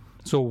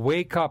 So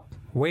wake up.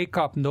 Wake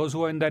up. And those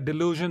who are in that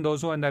delusion,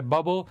 those who are in that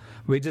bubble,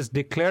 we're just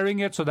declaring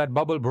it so that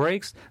bubble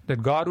breaks,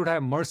 that God would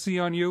have mercy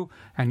on you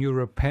and you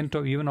repent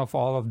even of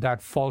all of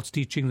that false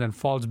teachings and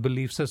false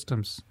belief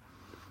systems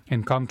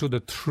and come to the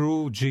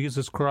true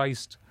Jesus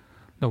Christ,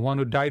 the one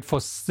who died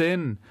for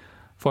sin,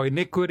 for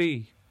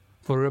iniquity,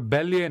 for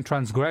rebellion,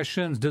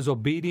 transgressions,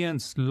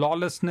 disobedience,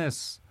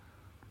 lawlessness.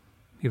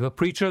 If a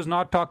preacher is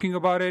not talking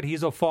about it,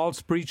 he's a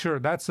false preacher.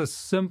 That's a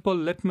simple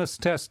litmus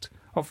test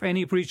of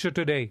any preacher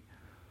today.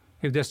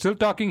 If they're still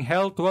talking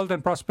health, wealth,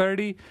 and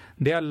prosperity,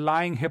 they are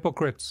lying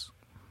hypocrites.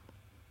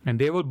 And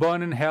they will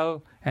burn in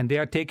hell, and they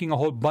are taking a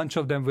whole bunch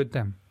of them with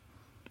them.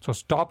 So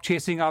stop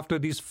chasing after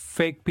these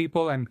fake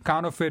people and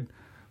counterfeit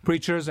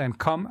preachers and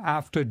come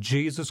after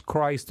Jesus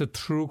Christ, the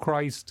true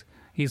Christ.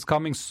 He's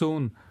coming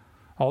soon.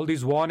 All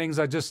these warnings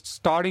are just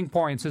starting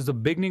points. It's the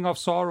beginning of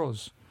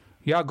sorrows.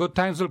 Yeah, good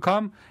times will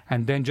come,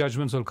 and then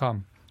judgments will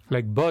come.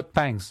 Like birth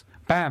pangs.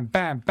 Bam,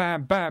 bam,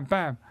 bam, bam,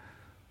 bam.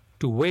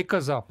 To wake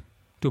us up,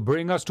 to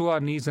bring us to our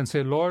knees and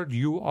say, Lord,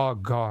 you are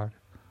God.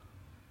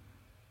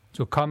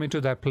 So come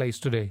into that place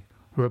today.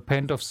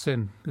 Repent of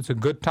sin. It's a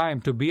good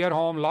time to be at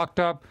home, locked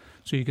up,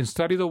 so you can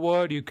study the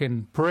Word, you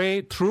can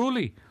pray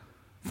truly.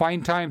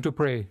 Find time to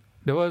pray.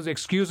 There was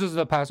excuses in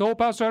the past. Oh,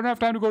 Pastor, I don't have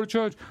time to go to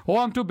church. Oh,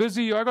 I'm too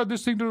busy. I got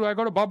this thing to do. I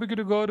got a barbecue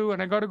to go to,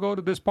 and I got to go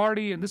to this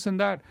party and this and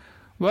that.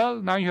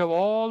 Well, now you have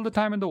all the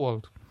time in the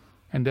world,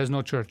 and there's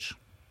no church.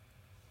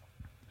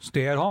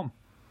 Stay at home.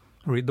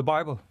 Read the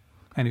Bible.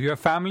 And if you have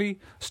family,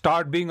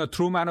 start being a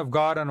true man of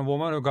God and a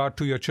woman of God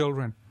to your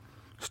children.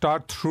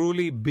 Start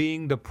truly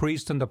being the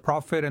priest and the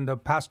prophet and the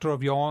pastor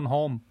of your own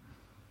home.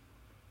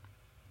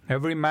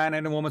 Every man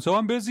and a woman says, oh,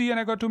 I'm busy and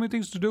I got too many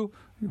things to do.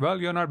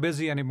 Well, you're not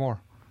busy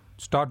anymore.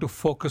 Start to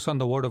focus on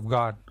the Word of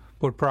God.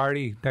 Put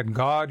priority that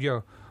God,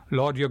 your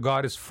Lord, your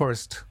God is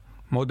first.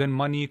 More than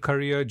money,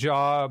 career,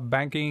 job,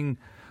 banking,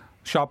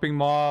 shopping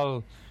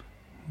mall,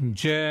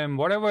 gym,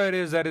 whatever it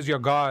is that is your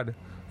God.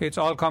 It's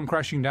all come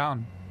crashing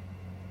down.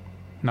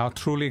 Now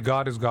truly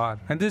God is God.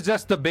 And this is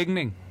just the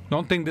beginning.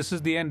 Don't think this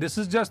is the end. This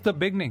is just the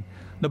beginning.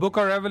 The book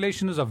of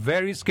Revelation is a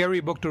very scary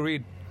book to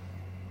read.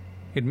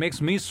 It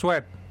makes me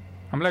sweat.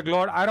 I'm like,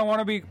 Lord, I don't want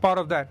to be part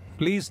of that.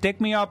 Please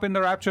take me up in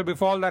the rapture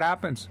before all that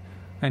happens.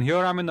 And here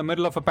I'm in the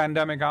middle of a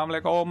pandemic. I'm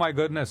like, oh my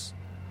goodness.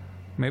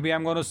 Maybe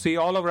I'm going to see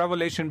all of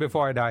Revelation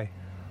before I die.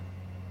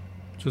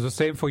 So it's the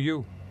same for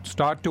you.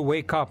 Start to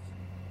wake up.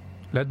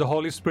 Let the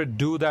Holy Spirit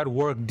do that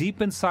work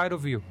deep inside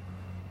of you.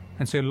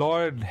 And say,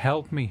 Lord,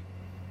 help me.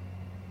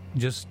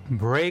 Just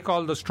break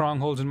all the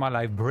strongholds in my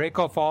life. Break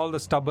off all the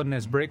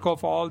stubbornness. Break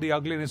off all the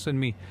ugliness in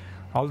me.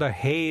 All the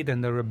hate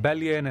and the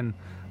rebellion and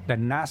that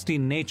nasty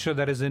nature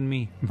that is in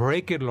me.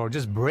 Break it, Lord.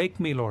 Just break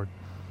me, Lord.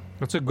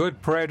 That's a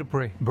good prayer to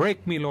pray.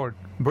 Break me, Lord.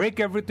 Break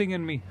everything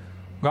in me.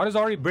 God is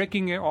already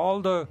breaking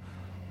all the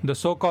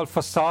so-called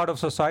facade of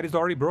society is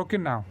already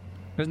broken now.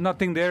 There's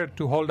nothing there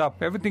to hold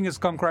up. Everything has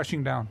come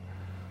crashing down.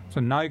 So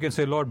now you can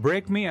say, Lord,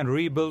 break me and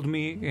rebuild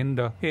me in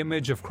the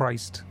image of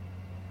Christ.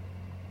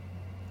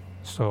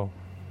 So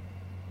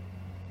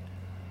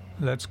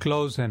let's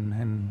close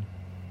and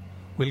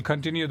we'll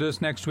continue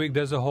this next week.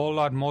 There's a whole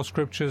lot more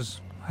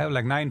scriptures. I have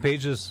like 9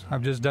 pages.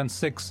 I've just done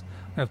 6.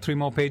 I have 3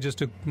 more pages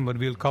but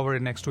we'll cover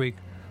it next week.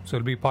 So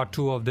it'll be part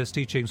 2 of this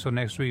teaching. So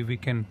next week we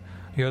can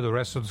hear the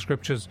rest of the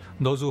scriptures.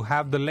 Those who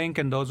have the link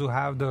and those who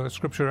have the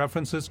scripture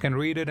references can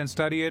read it and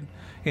study it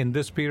in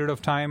this period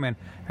of time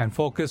and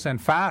focus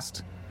and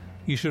fast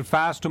You should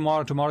fast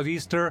tomorrow. Tomorrow's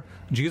Easter.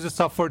 Jesus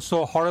suffered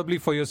so horribly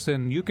for your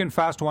sin. You can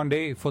fast one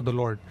day for the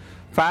Lord.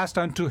 Fast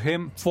unto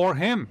Him for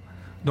Him.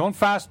 Don't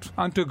fast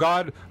unto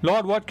God.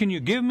 Lord, what can you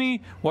give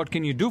me? What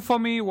can you do for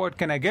me? What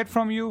can I get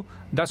from you?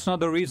 That's not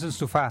the reasons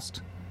to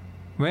fast.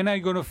 When are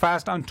you going to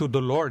fast unto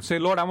the Lord? Say,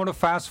 Lord, I want to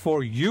fast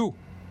for you.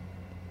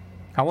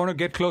 I want to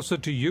get closer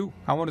to you.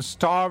 I want to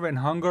starve and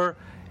hunger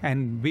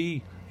and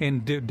be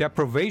in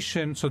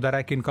deprivation so that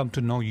I can come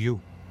to know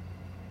you.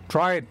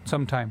 Try it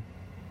sometime.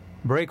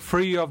 Break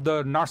free of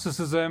the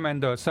narcissism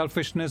and the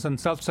selfishness and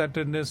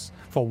self-centeredness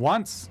for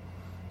once.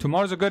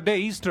 Tomorrow's a good day,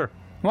 Easter.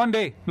 One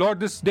day. Lord,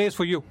 this day is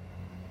for you.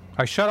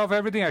 I shut off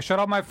everything. I shut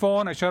off my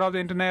phone. I shut off the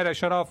internet. I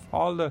shut off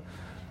all the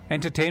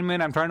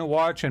entertainment I'm trying to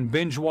watch and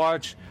binge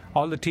watch.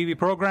 All the TV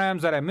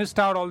programs that I missed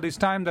out all this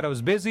time that I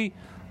was busy.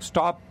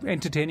 Stop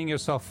entertaining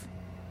yourself.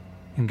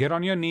 And get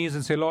on your knees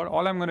and say, Lord,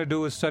 all I'm going to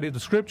do is study the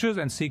scriptures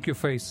and seek your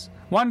face.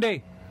 One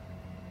day.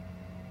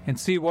 And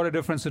see what a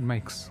difference it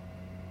makes.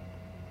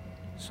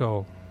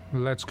 So,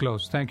 let's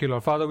close. Thank you,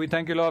 Lord. Father, we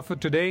thank you, Lord, for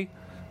today.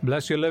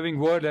 Bless your living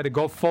word. Let it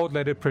go forth.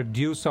 Let it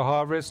produce a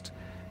harvest.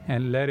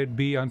 And let it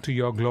be unto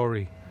your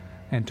glory.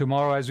 And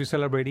tomorrow, as we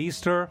celebrate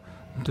Easter,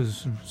 to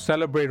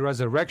celebrate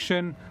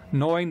resurrection,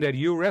 knowing that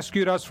you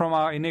rescued us from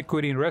our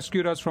iniquity and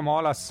rescued us from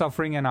all our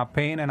suffering and our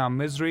pain and our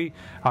misery,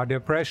 our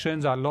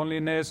depressions, our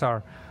loneliness,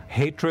 our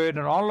hatred,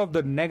 and all of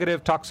the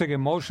negative, toxic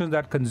emotions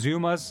that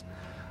consume us,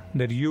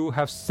 that you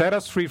have set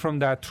us free from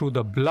that through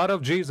the blood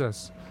of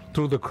Jesus,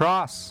 through the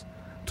cross,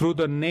 through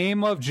the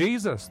name of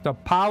Jesus. The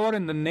power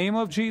in the name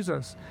of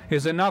Jesus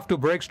is enough to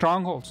break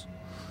strongholds.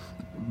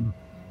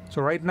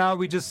 So right now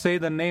we just say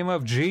the name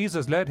of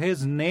Jesus. Let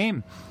His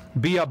name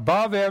be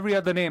above every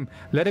other name.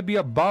 Let it be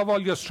above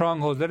all your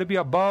strongholds. Let it be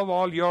above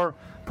all your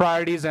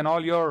priorities and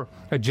all your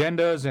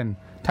agendas and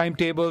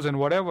timetables and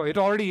whatever. It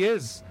already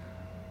is.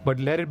 But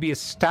let it be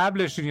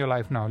established in your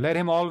life now. Let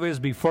Him always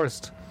be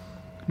first.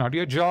 Not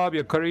your job,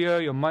 your career,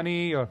 your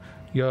money,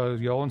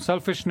 your own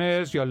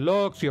selfishness, your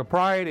looks, your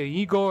pride, your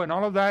ego, and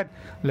all of that.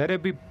 Let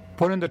it be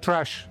put in the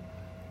trash.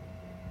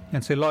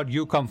 And say, Lord,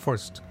 you come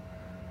first.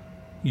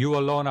 You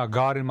alone are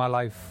God in my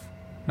life.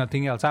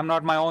 Nothing else. I'm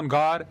not my own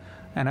God.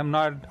 And I'm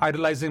not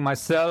idolizing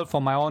myself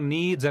for my own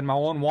needs and my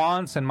own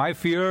wants and my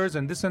fears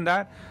and this and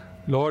that.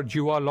 Lord,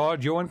 you are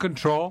Lord. You're in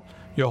control.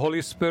 Your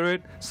Holy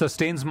Spirit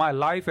sustains my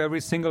life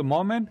every single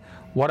moment.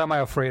 What am I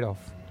afraid of?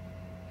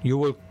 You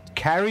will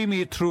carry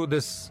me through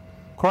this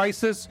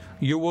crisis.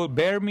 You will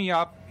bear me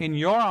up in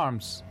your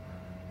arms.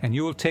 And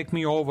you will take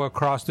me over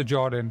across the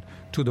Jordan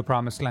to the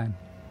promised land.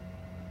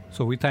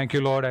 So we thank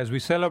you, Lord, as we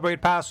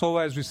celebrate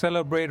Passover, as we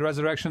celebrate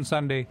Resurrection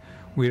Sunday,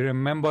 we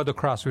remember the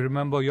cross. We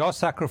remember your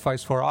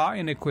sacrifice for our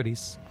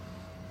iniquities.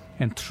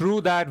 And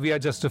through that, we are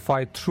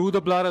justified. Through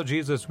the blood of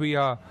Jesus, we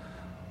are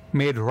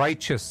made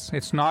righteous.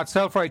 It's not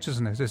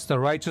self-righteousness. It's the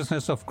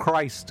righteousness of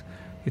Christ.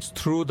 It's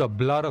through the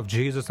blood of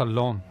Jesus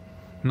alone.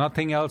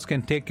 Nothing else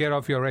can take care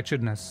of your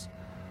wretchedness.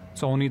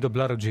 It's only the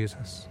blood of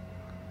Jesus.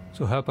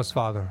 So help us,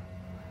 Father.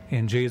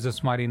 In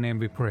Jesus' mighty name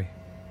we pray.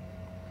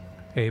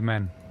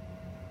 Amen.